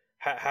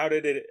 How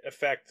did it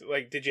affect?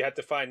 Like, did you have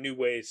to find new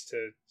ways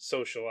to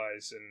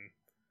socialize and?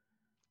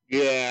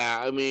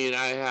 Yeah, I mean,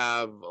 I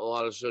have a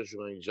lot of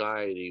social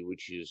anxiety,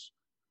 which is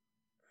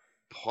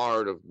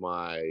part of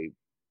my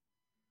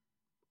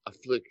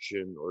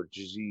affliction or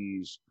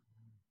disease,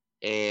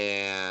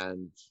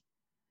 and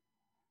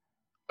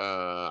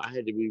I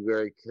had to be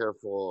very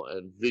careful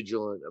and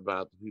vigilant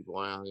about the people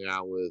I hung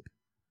out with.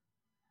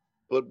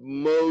 But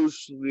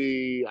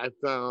mostly, I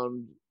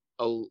found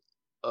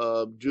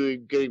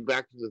getting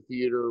back to the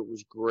theater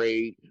was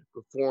great,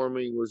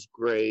 performing was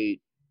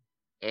great,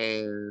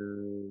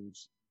 and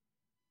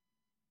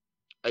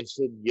I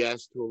said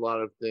yes to a lot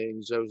of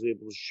things. I was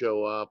able to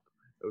show up.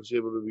 I was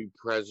able to be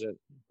present.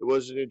 It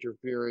wasn't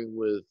interfering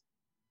with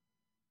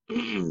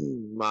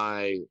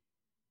my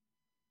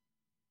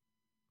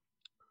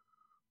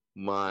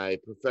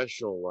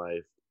professional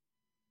life,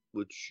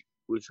 which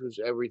was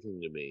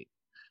everything to me.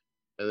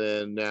 And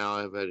then now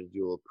I've had to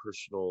deal with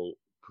personal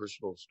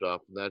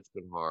stuff, and that's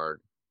been hard.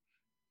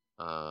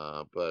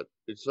 But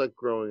it's like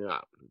growing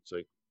up. It's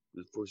like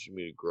it's forcing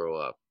me to grow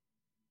up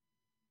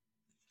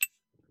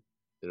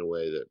in a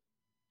way that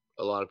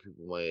a lot of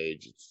people my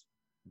age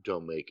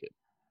don't make it.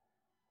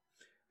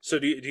 So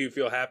do you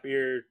feel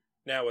happier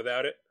now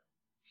without it?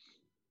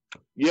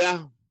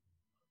 Yeah,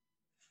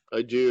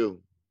 I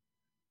do.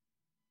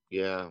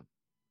 Yeah.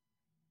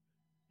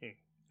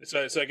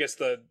 So I guess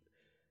the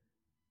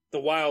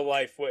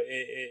wildlife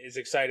is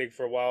exciting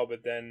for a while,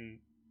 but then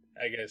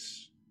I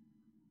guess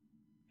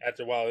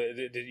after a while,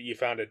 did you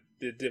found it?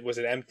 Was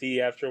it empty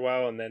after a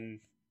while, and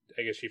then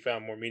I guess you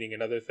found more meaning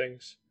in other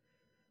things?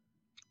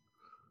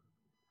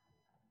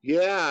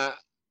 Yeah.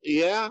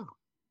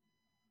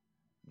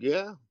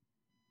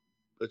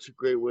 That's a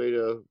great way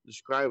to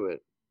describe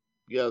it.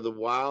 Yeah, the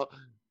wild.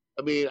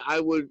 I mean,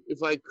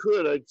 if I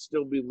could, I'd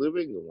still be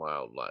living the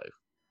wildlife.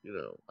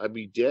 I'd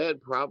be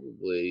dead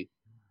probably.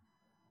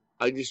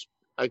 I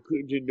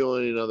didn't know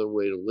any other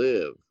way to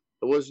live.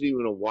 It wasn't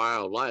even a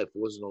wild life. It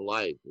wasn't a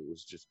life. It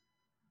was just,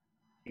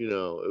 it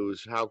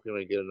was how can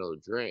I get another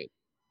drink?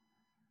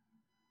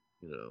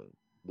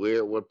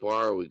 What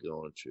bar are we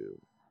going to?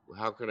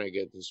 How can I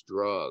get this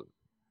drug?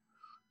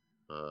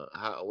 I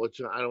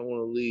don't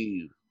want to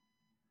leave.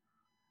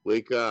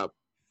 Wake up,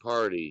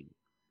 party.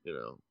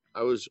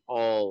 I was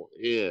all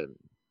in.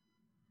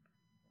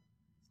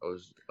 I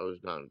was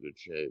not in good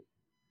shape.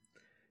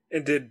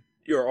 And did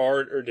your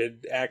art or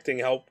did acting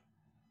help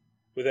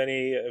with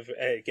any of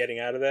getting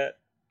out of that?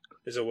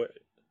 Is it what?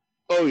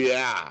 Oh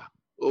yeah.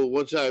 Well,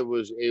 once I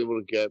was able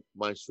to get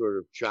my sort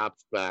of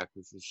chops back,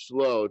 which was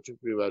slow, it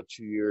took me about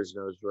 2 years,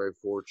 and I was very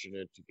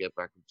fortunate to get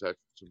back in touch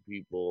with some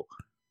people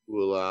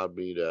who allowed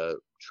me to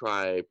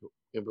try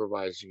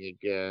improvising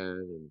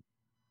again. And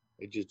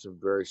I did some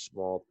very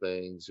small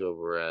things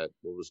over at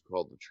what was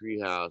called the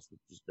Treehouse, which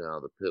is now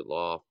the Pit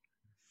Loft.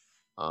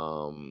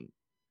 And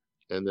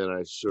then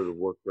I sort of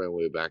worked my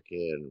way back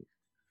in.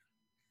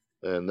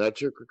 And that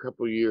took a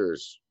couple of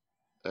years.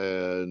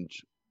 And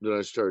then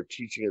I started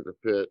teaching at the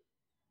Pit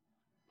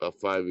about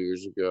 5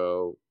 years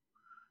ago.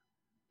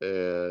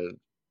 And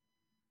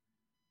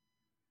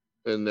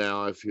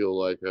now I feel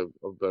like I'm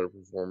a better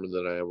performer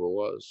than I ever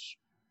was.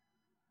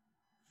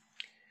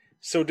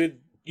 So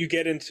did you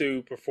get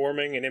into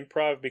performing and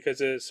improv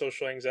because of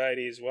social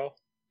anxiety as well?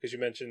 Because you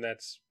mentioned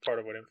that's part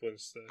of what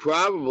influenced the...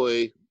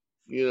 Probably,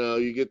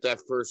 you get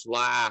that first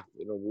laugh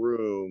in a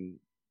room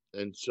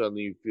and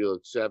suddenly you feel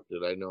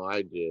accepted. I know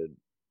I did,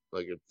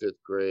 like in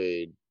 5th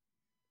grade,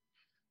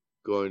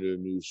 going to a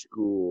new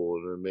school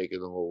and then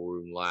making the whole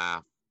room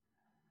laugh.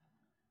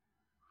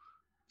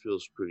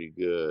 Feels pretty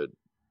good.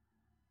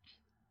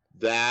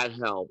 That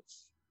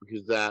helps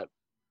because that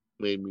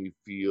made me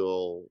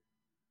feel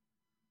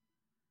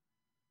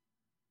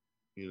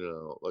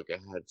like I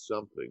had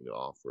something to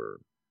offer.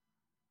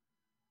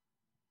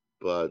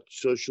 But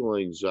social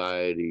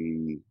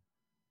anxiety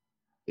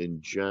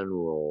in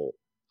general,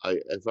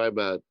 if I'm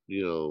at,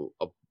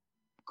 a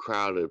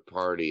crowded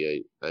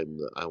party,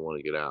 I want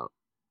to get out.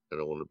 I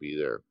don't want to be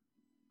there.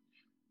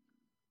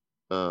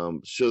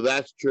 So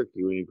that's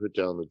tricky when you put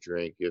down the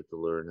drink. You have to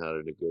learn how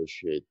to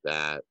negotiate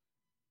that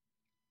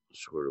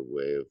sort of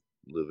way of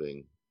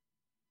living.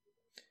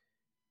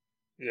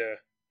 Yeah,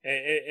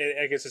 and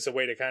I guess it's a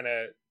way to kind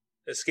of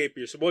escape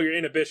your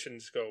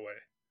inhibitions go away.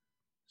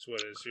 That's what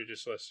it is. You're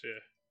just less. Yeah.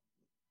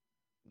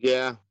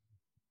 Yeah,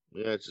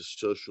 yeah, it's a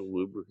social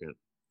lubricant.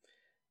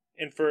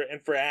 And for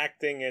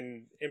acting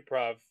and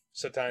improv,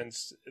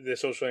 sometimes the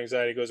social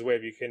anxiety goes away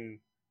if you can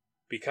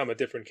become a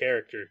different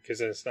character because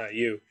then it's not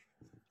you.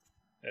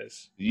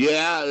 As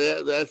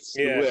Yeah, that's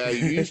the yeah, way I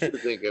used to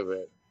think of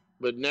it.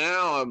 But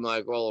now I'm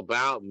like all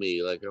about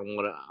me. Like I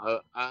want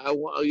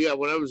to. Yeah.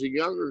 When I was a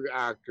younger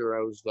actor,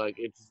 I was like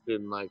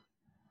interested in like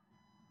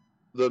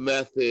the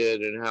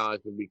method and how I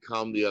can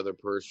become the other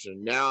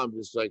person. Now I'm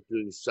just like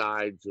doing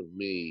sides of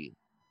me,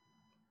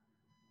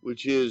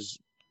 which is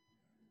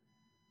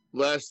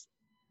less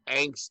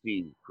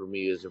angsty for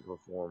me as a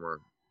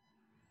performer.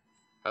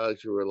 I like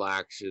to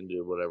relax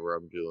into whatever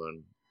I'm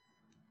doing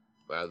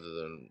rather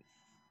than,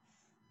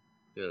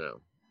 you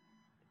know,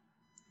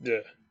 yeah.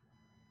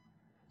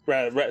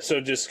 Right.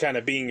 So just kind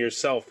of being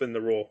yourself in the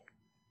role,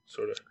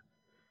 sort of.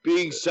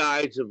 being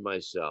sides of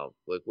myself.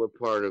 Like what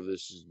part of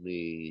this is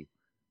me?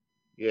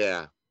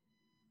 Yeah.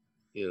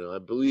 I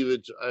believe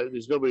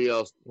there's nobody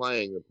else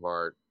playing the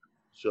part.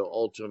 So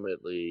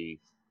ultimately,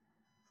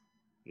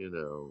 I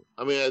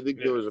mean, I think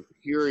there Yeah. was a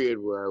period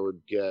where I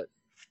would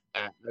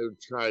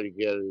try to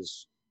get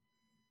as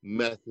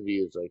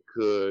methody as I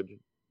could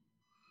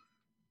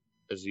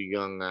as a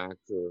young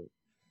actor.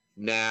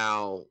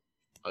 Now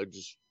I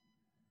just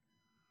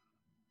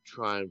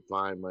try and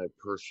find make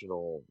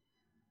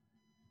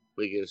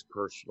it as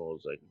personal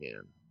as I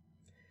can.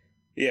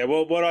 Yeah.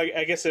 Well,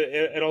 I guess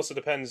it also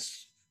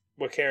depends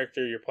what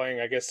character you're playing.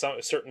 I guess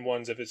certain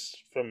ones, if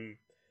it's from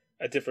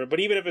a different, but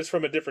even if it's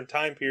from a different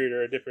time period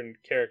or a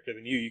different character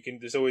than you can.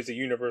 There's always a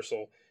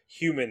universal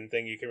human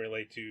thing you can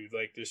relate to.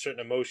 Like there's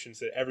certain emotions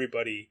that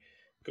everybody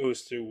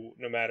goes through,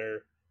 no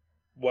matter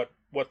what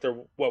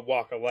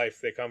walk of life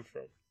they come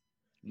from.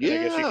 And I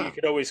guess you Yeah,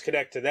 could always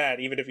connect to that,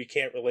 even if you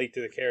can't relate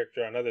to the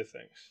character on other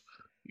things.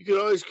 you can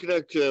always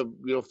connect to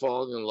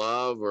falling in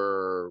love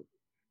or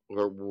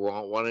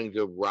wanting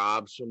to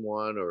rob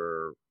someone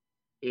or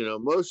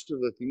most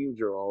of the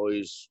themes are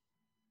always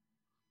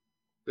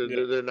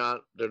Yeah, they're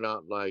not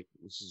like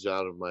this is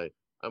out of my.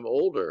 I'm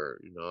older,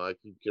 I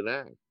can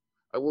connect.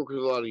 I work with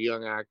a lot of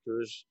young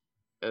actors,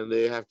 and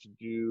they have to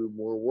do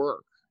more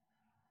work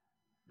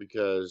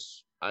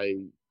because I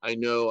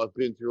know I've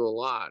been through a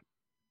lot,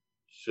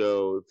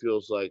 so it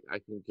feels like I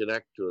can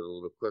connect to it a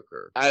little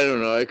quicker. I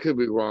don't know. I could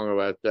be wrong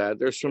about that.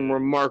 There's some yeah.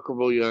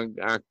 remarkable young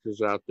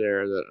actors out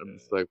there that I'm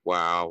just like,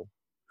 wow,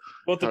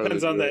 Well, it how do they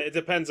depends on do it? that. It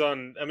depends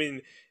on. I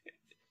mean,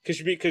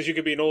 because you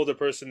could be an older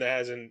person that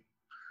hasn't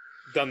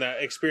done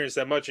that experience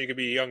that much. And you could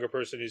be a younger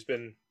person who's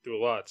been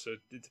through a lot. So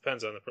it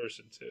depends on the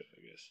person too,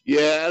 I guess.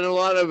 Yeah, and a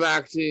lot of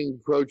acting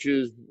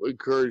approaches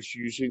encourage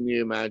using the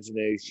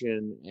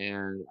imagination,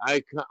 and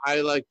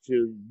I like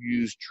to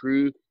use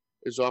truth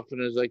as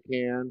often as I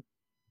can.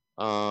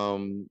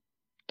 Um,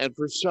 and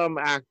for some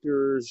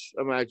actors,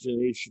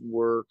 imagination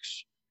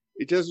works.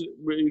 It doesn't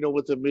really know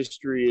what the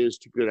mystery is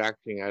to good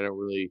acting. I don't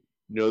really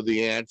know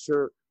the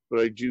answer, but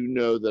I do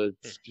know that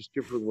it's just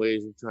different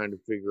ways of trying to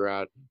figure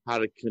out how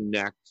to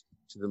connect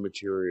to the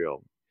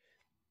material.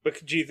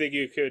 But do you think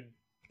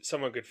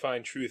someone could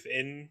find truth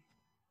in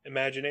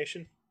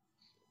imagination?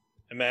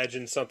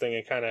 Imagine something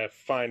and kind of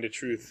find a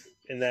truth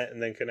in that,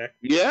 and then connect.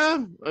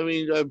 Yeah, I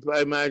mean,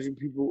 I imagine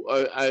people.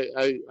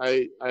 I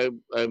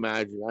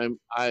imagine.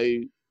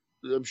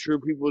 I'm sure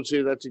people would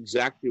say that's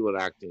exactly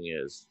what acting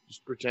is.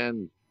 Just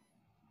pretend.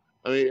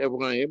 I mean,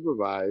 when I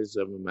improvise,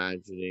 I'm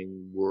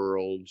imagining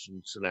worlds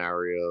and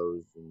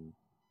scenarios, and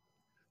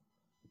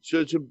so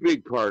it's a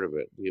big part of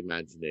it. The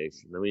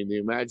imagination. I mean, the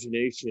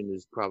imagination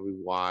is probably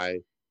why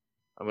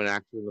I'm an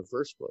actor in the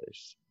first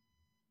place.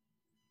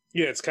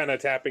 Yeah, it's kind of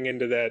tapping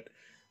into that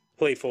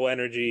playful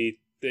energy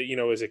that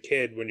as a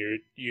kid when you're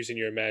using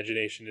your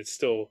imagination. It's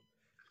still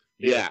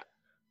yeah. Yeah,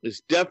 it's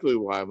definitely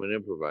why I'm an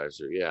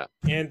improviser. Yeah.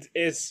 And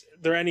is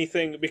there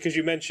anything, because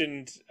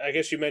I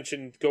guess you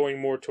mentioned going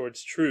more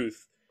towards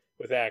truth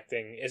with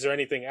acting. Is there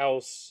anything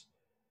else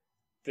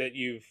that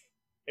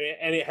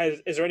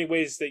is there any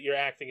ways that your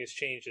acting has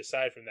changed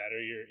aside from that, or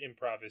your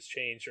improv has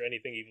changed, or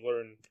anything you've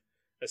learned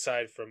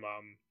aside from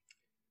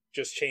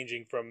just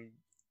changing from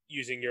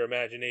using your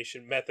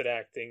imagination method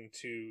acting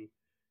to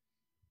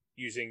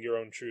using your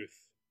own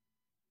truth?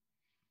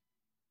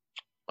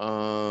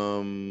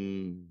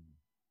 Um.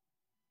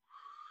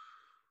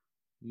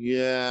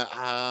 Yeah,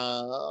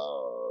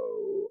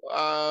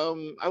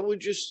 I would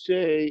just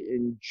say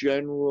in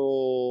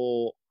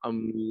general,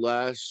 I'm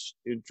less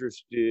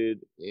interested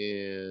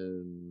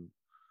in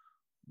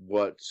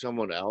what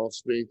someone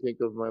else may think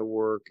of my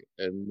work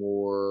and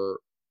more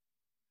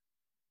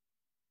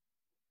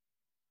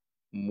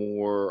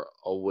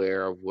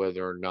aware of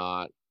whether or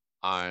not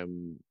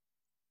I'm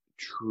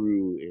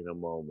true in a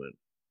moment.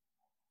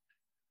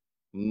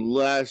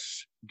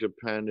 Less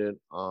dependent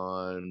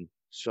on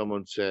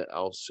someone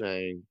else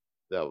saying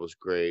that was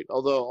great.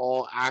 Although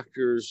all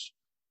actors,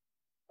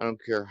 I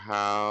don't care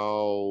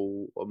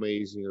how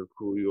amazing or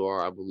cool you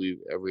are, I believe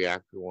every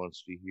actor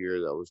wants to hear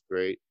that was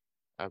great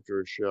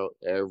after a show.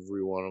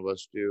 Every one of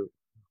us do.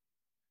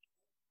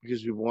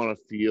 Because we want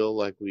to feel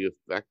like we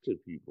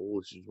affected people,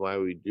 which is why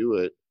we do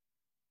it.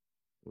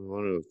 We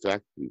want to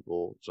affect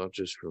people. It's not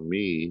just for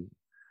me.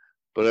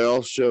 But I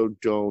also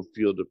don't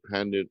feel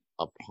dependent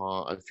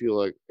upon, I feel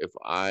like if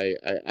I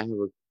have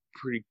a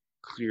pretty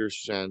clear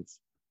sense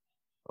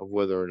of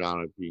whether or not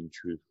I'm being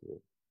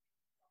truthful,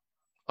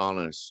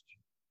 honest.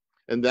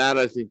 And that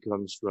I think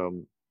comes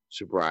from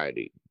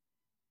sobriety.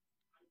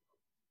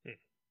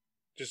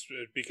 Just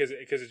because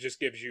it just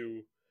gives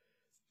you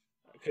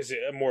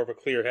more of a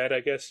clear head,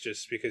 I guess,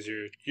 just because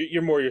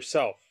you're more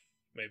yourself,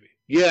 maybe.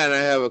 Yeah, and I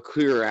have a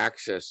clearer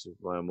access to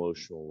my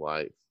emotional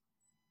life.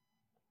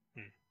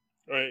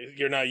 Or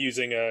you're not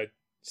using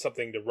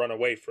something to run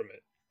away from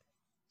it,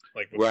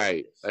 like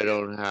right. I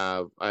don't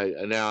have.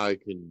 Now I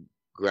can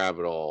grab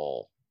it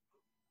all.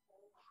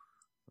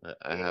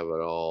 I have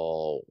it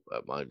all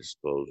at my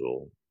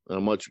disposal.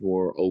 I'm much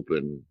more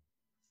open.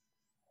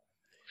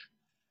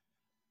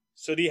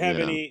 So do you have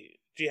any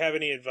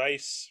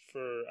advice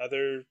for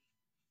other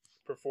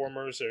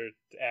performers or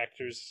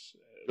actors?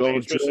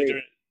 Don't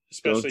drink.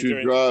 Don't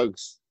do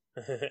drugs.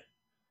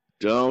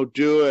 Don't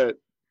do it.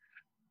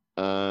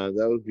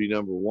 That would be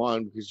number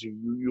one, because if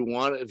you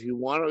want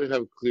to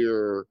have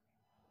clear,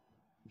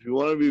 if you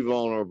want to be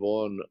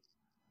vulnerable, and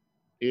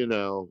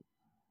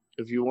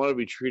if you want to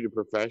be treated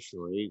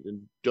professionally,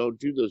 then don't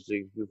do those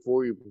things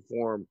before you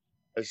perform.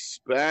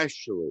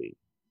 Especially,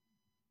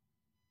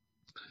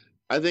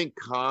 I think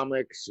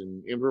comics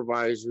and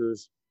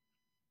improvisers,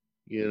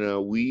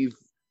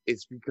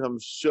 it's become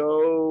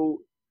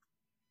so.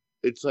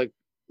 It's like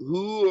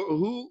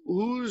who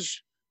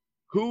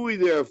are we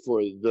there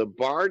for?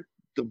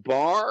 The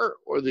bar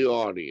or the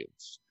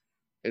audience?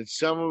 And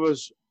some of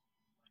us,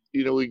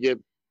 we get,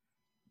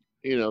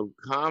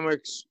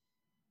 comics,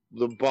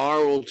 the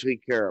bar will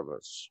take care of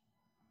us.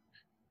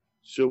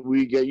 So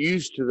we get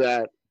used to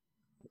that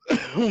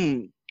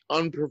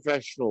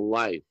unprofessional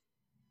life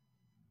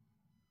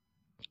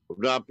of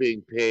not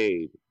being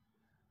paid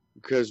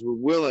because we're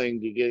willing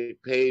to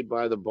get paid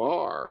by the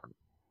bar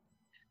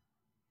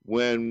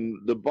when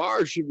the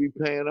bar should be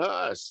paying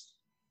us.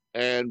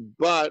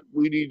 But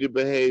we need to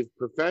behave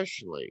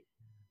professionally.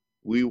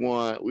 We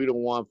don't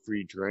want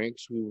free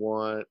drinks. We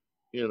want,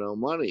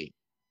 money.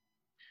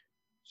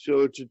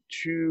 So it's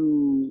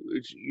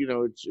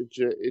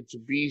a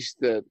beast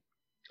that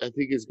I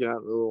think has gotten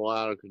a little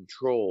out of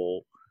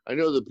control. I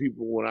know the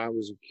people when I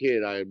was a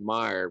kid I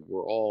admired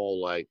were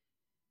all like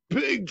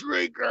big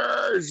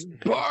drinkers,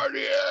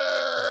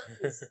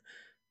 partiers.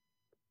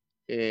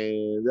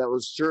 And that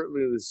was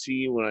certainly the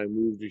scene when I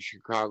moved to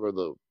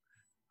Chicago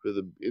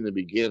in the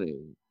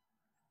beginning.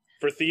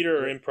 For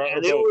theater or improv?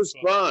 And it was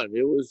fun.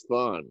 It was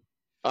fun.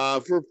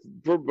 For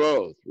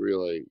both,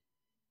 really.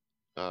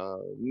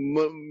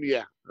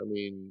 Yeah, I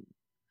mean,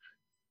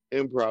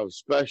 improv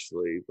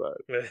especially, but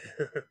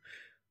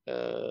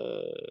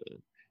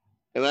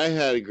and I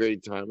had a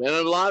great time, and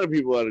a lot of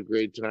people had a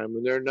great time,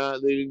 and they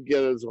didn't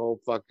get as all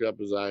fucked up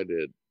as I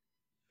did.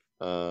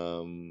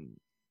 And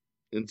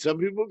some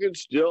people can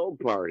still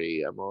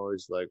party. I'm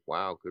always like,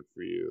 wow, good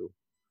for you.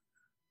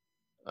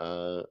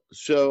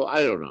 So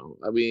I don't know.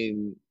 I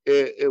mean,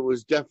 it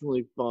was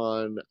definitely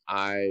fun.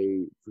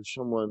 For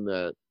someone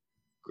that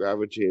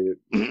gravitated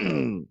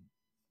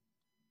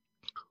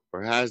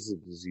or has the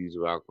disease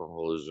of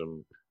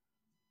alcoholism,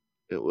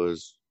 it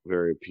was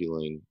very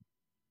appealing.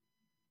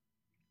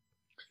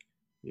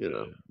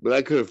 But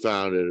I could have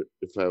found it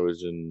if I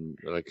was an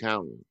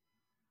accountant.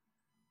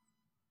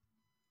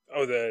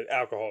 Oh, the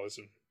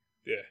alcoholism.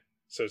 Yeah.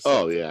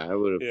 So. Yeah, I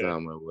would have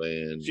found my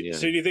way in. Yeah.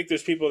 So do you think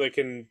there's people that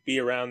can be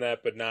around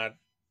that but not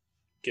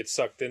get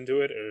sucked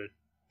into it, or?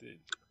 Yeah.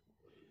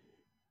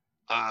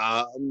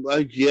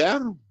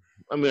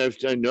 I mean,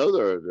 I know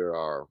there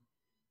are.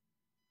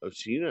 I've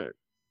seen it.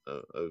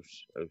 I've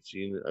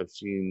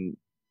seen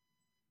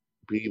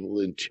people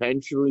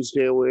intentionally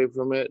stay away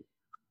from it.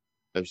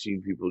 I've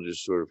seen people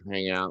just sort of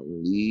hang out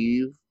and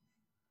leave.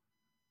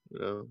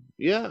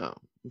 Yeah,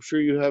 I'm sure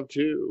you have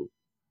too.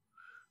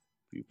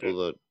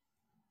 People that,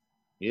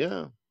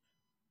 yeah.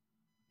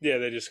 Yeah,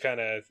 they just kind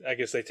of, I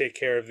guess they take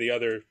care of the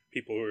other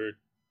people who are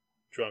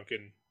drunk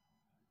and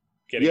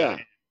getting. Yeah.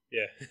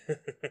 Yeah.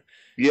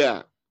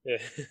 Yeah. Yeah.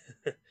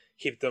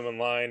 Keep them in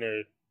line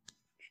or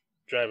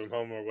drive them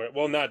home or what?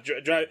 Well, not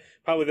drive.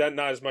 Probably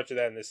not as much of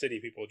that in the city.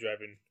 People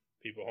driving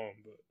people home,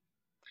 but.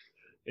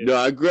 Yeah. No,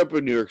 I grew up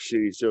in New York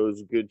City, so it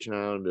was a good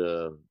town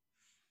to.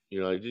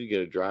 I didn't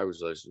get a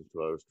driver's license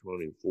until I was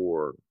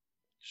 24,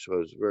 so I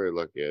was very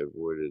lucky. I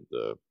avoided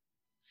the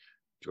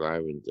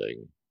driving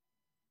thing.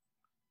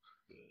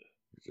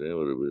 That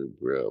would have been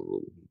a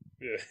problem.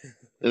 Yeah.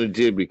 And it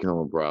did become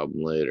a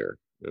problem later.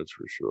 That's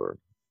for sure.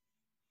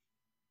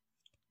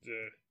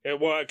 Yeah.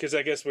 Well, because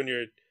I guess when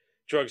you're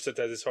drunk,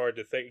 sometimes it's hard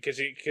to think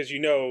because you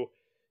know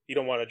you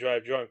don't want to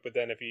drive drunk, but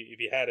then if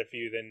you had a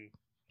few, then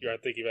you're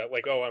not thinking about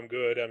like, oh, I'm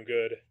good, and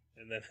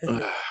then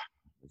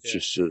It's yeah,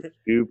 just so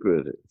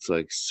stupid. It's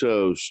like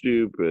so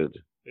stupid.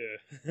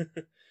 yeah.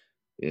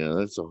 Yeah,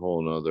 that's a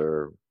whole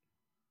nother.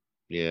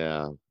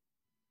 Yeah.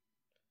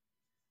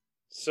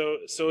 So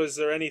is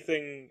there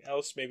anything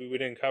else maybe we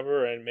didn't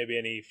cover, and maybe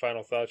any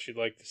final thoughts you'd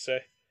like to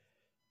say?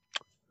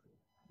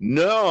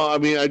 No, I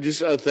mean, I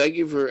just thank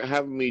you for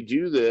having me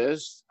do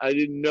this. I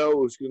didn't know it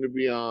was going to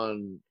be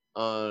on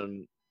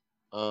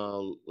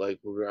like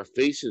where our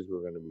faces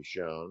were going to be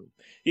shown.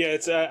 Yeah,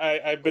 it's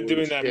I've been Or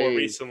doing that more shaved.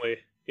 recently.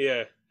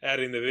 Yeah,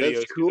 adding the That's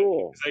videos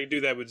cool. because I can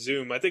do that with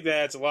Zoom. I think that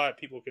adds a lot.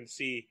 People can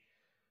see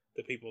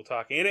the people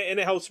talking, and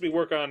it helps me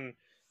work on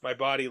my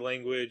body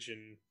language,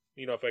 and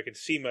if I can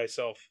see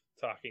myself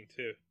talking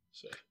too.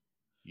 So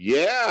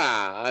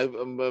Yeah,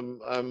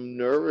 I'm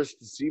nervous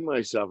to see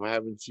myself. I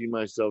haven't seen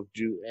myself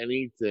do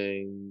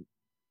anything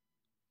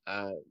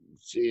uh,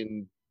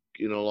 in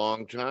in a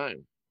long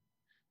time.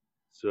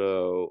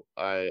 So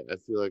I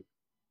feel like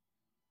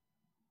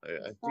I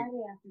think.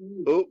 Friday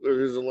afternoon. Oh,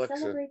 there's Alexa.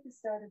 Celebrate the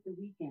start of the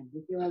weekend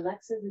with your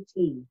Alexa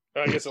routine.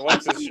 I guess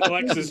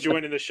Alexa's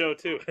joining the show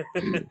too.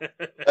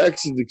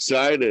 X is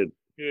excited.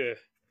 Yeah.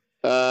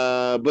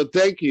 But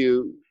thank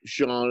you,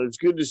 Sean. It's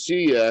good to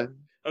see you.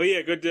 Oh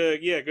yeah, good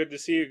to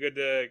see you. Good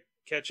to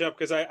catch up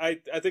because I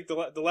think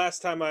the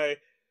last time I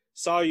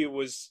saw you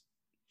was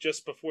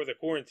just before the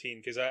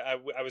quarantine because I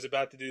was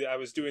about to do I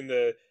was doing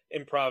the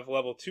improv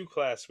level 2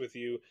 class with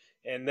you,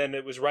 and then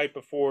it was right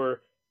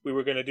before we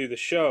were going to do the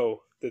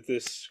show that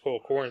this whole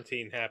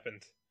quarantine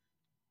happened.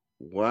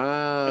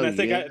 Wow. And I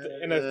think yeah.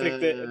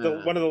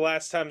 that one of the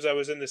last times I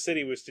was in the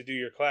city was to do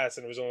your class,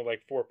 and it was only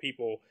like 4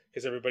 people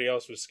because everybody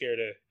else was scared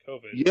of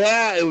COVID.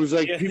 Yeah, it was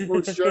like Yeah. people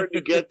were starting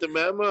to get the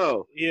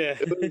memo. Yeah.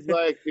 It was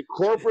like the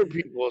corporate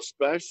people,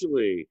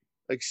 especially,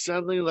 like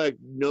suddenly, like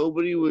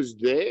nobody was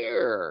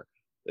there.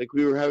 Like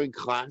we were having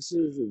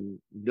classes and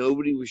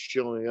nobody was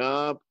showing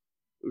up.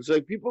 It was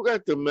like people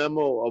got the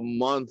memo a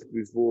month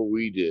before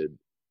we did,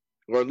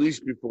 or at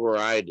least before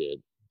I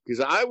did, because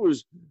I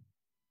was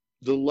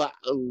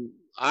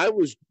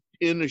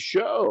in a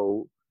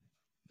show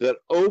that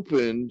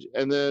opened,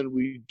 and then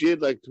we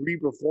did like 3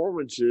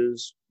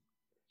 performances,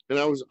 and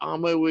I was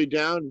on my way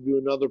down to do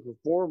another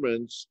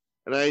performance,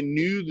 and I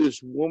knew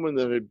this woman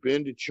that had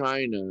been to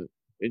China,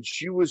 and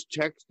she was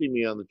texting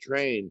me on the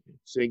train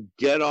saying,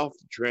 "Get off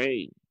the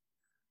train.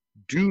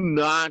 Do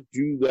not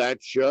do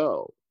that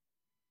show."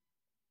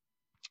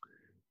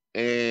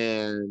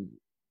 And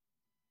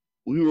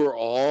we were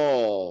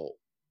all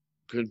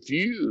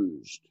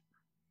confused.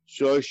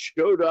 So I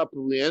showed up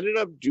and we ended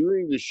up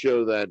doing the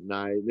show that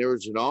night. There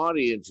was an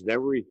audience and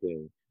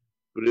everything.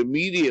 But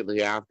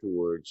immediately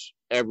afterwards,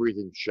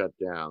 everything shut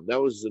down.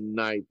 That was the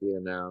night they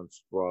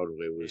announced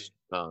Broadway was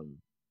done.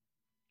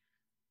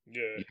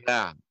 Yeah.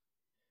 Yeah.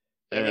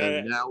 And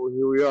And now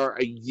here we are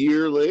a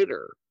year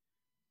later.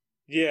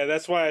 Yeah,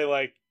 that's why I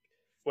like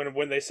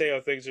when they say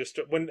things are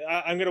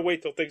I'm gonna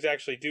wait till things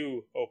actually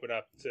do open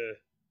up to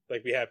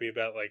like be happy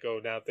about like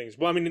now things.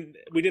 Well, I mean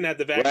we didn't have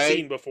the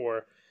vaccine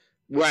before.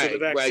 Right, so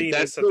the right. vaccine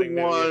That's is something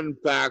the one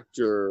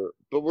factor.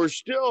 But we're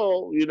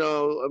still,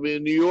 I mean,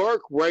 in New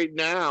York right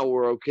now,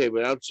 we're okay.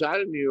 But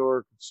outside of New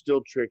York, it's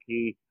still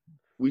tricky.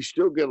 We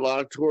still get a lot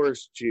of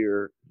tourists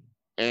here.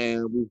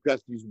 And we've got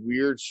these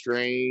weird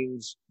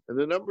strains. And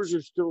the numbers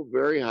are still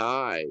very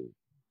high.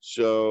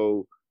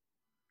 So,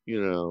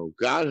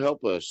 God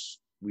help us.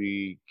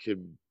 We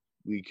can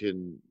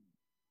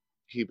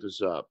keep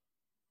this up.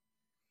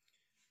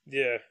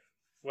 Yeah.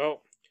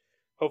 Well,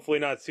 hopefully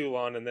not too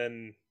long, and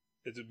then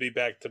it would be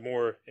back to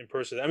more in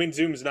person. I mean,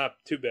 Zoom's not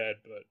too bad,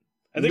 but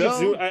I think it's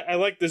Zoom. I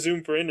like the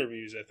Zoom for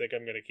interviews. I think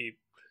I'm going to keep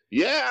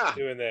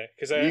doing that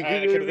because I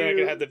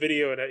can have the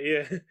video and I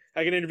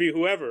can interview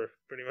whoever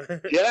pretty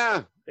much.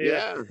 Yeah.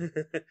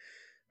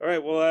 All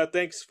right. Well,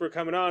 thanks for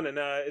coming on. And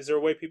is there a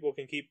way people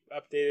can keep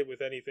updated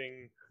with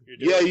anything you're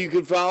doing? Yeah, you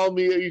can follow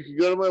me. You can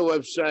go to my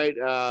website,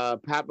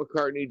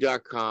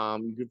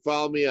 patmccartney.com. You can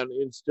follow me on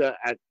Insta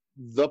at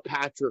the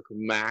Patrick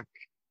Mac,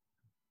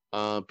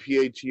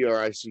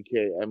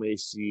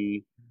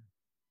 PatrickMac.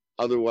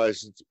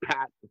 Otherwise, it's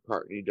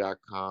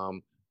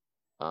patmccartney.com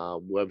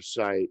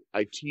website.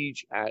 I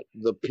teach at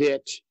the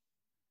Pit,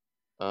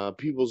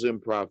 People's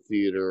Improv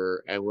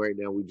Theater, and right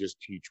now we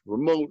just teach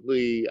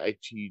remotely. I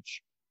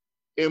teach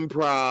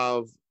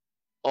improv,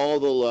 all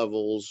the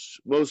levels,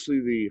 mostly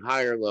the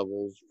higher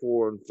levels,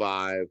 4 and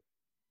 5.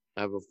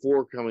 I have a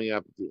 4 coming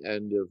up at the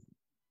end of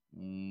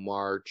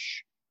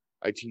March.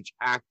 I teach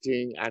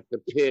acting at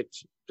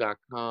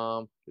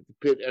thepit.com, at the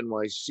Pit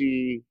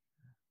NYC,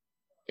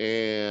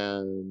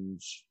 and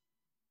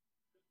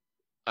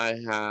I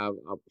have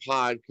a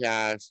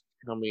podcast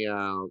coming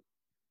out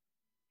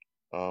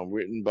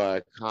written by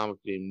a comic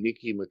named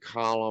Nikki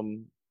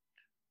McCollum,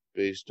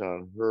 based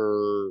on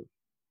her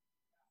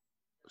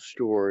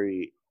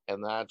story.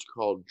 and that's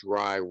called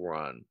Dry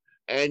Run.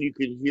 And you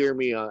can hear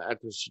me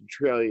at the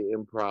Centralia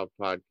Improv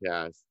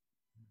podcast,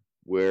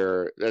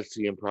 where that's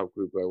the improv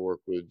group I work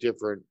with.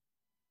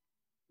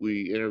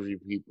 We interview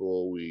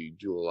people, we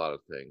do a lot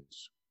of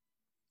things.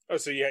 Oh,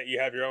 so you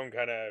have your own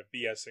kind of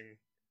BSing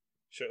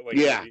show? Like,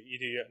 yeah. You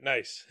do,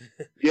 nice.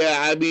 Yeah,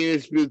 I mean,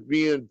 it's with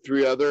me and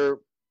 3 other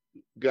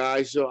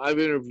guys. So I've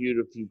interviewed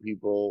a few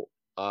people.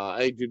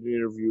 I did an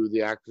interview with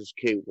the actress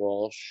Kate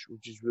Walsh,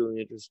 which is really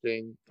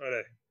interesting.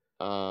 Okay.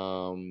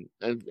 And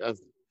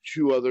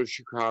 2 other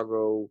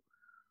Chicago.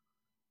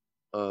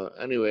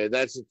 Anyway,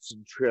 that's at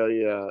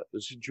the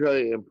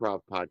Centralia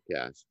Improv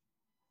podcast.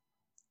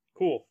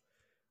 Cool.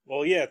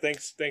 Well, yeah,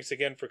 thanks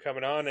again for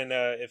coming on. And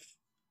if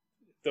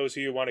those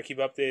of you want to keep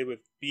updated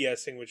with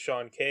BSing with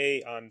Sean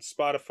K on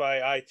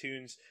Spotify,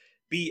 iTunes,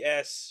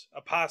 BS''ing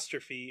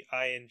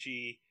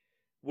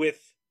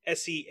with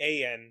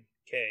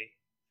SEANK.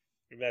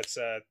 That's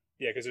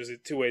because there's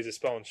 2 ways of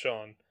spelling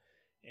Sean.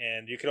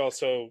 And you could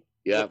also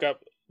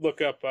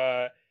look up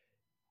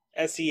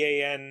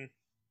SEANKNEESE.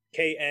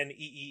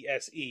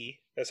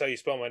 That's how you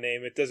spell my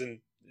name. It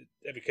doesn't,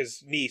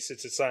 because Nice,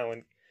 it's a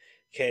silent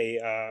K,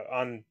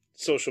 on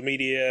social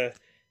media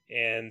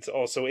and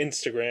also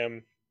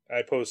Instagram.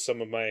 I post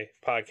some of my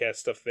podcast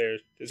stuff there,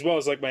 as well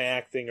as like my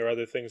acting or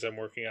other things I'm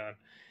working on.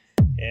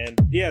 And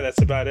yeah,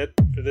 that's about it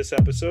for this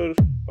episode.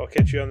 I'll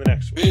catch you on the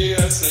next one.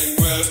 BSing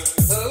with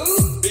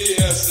who?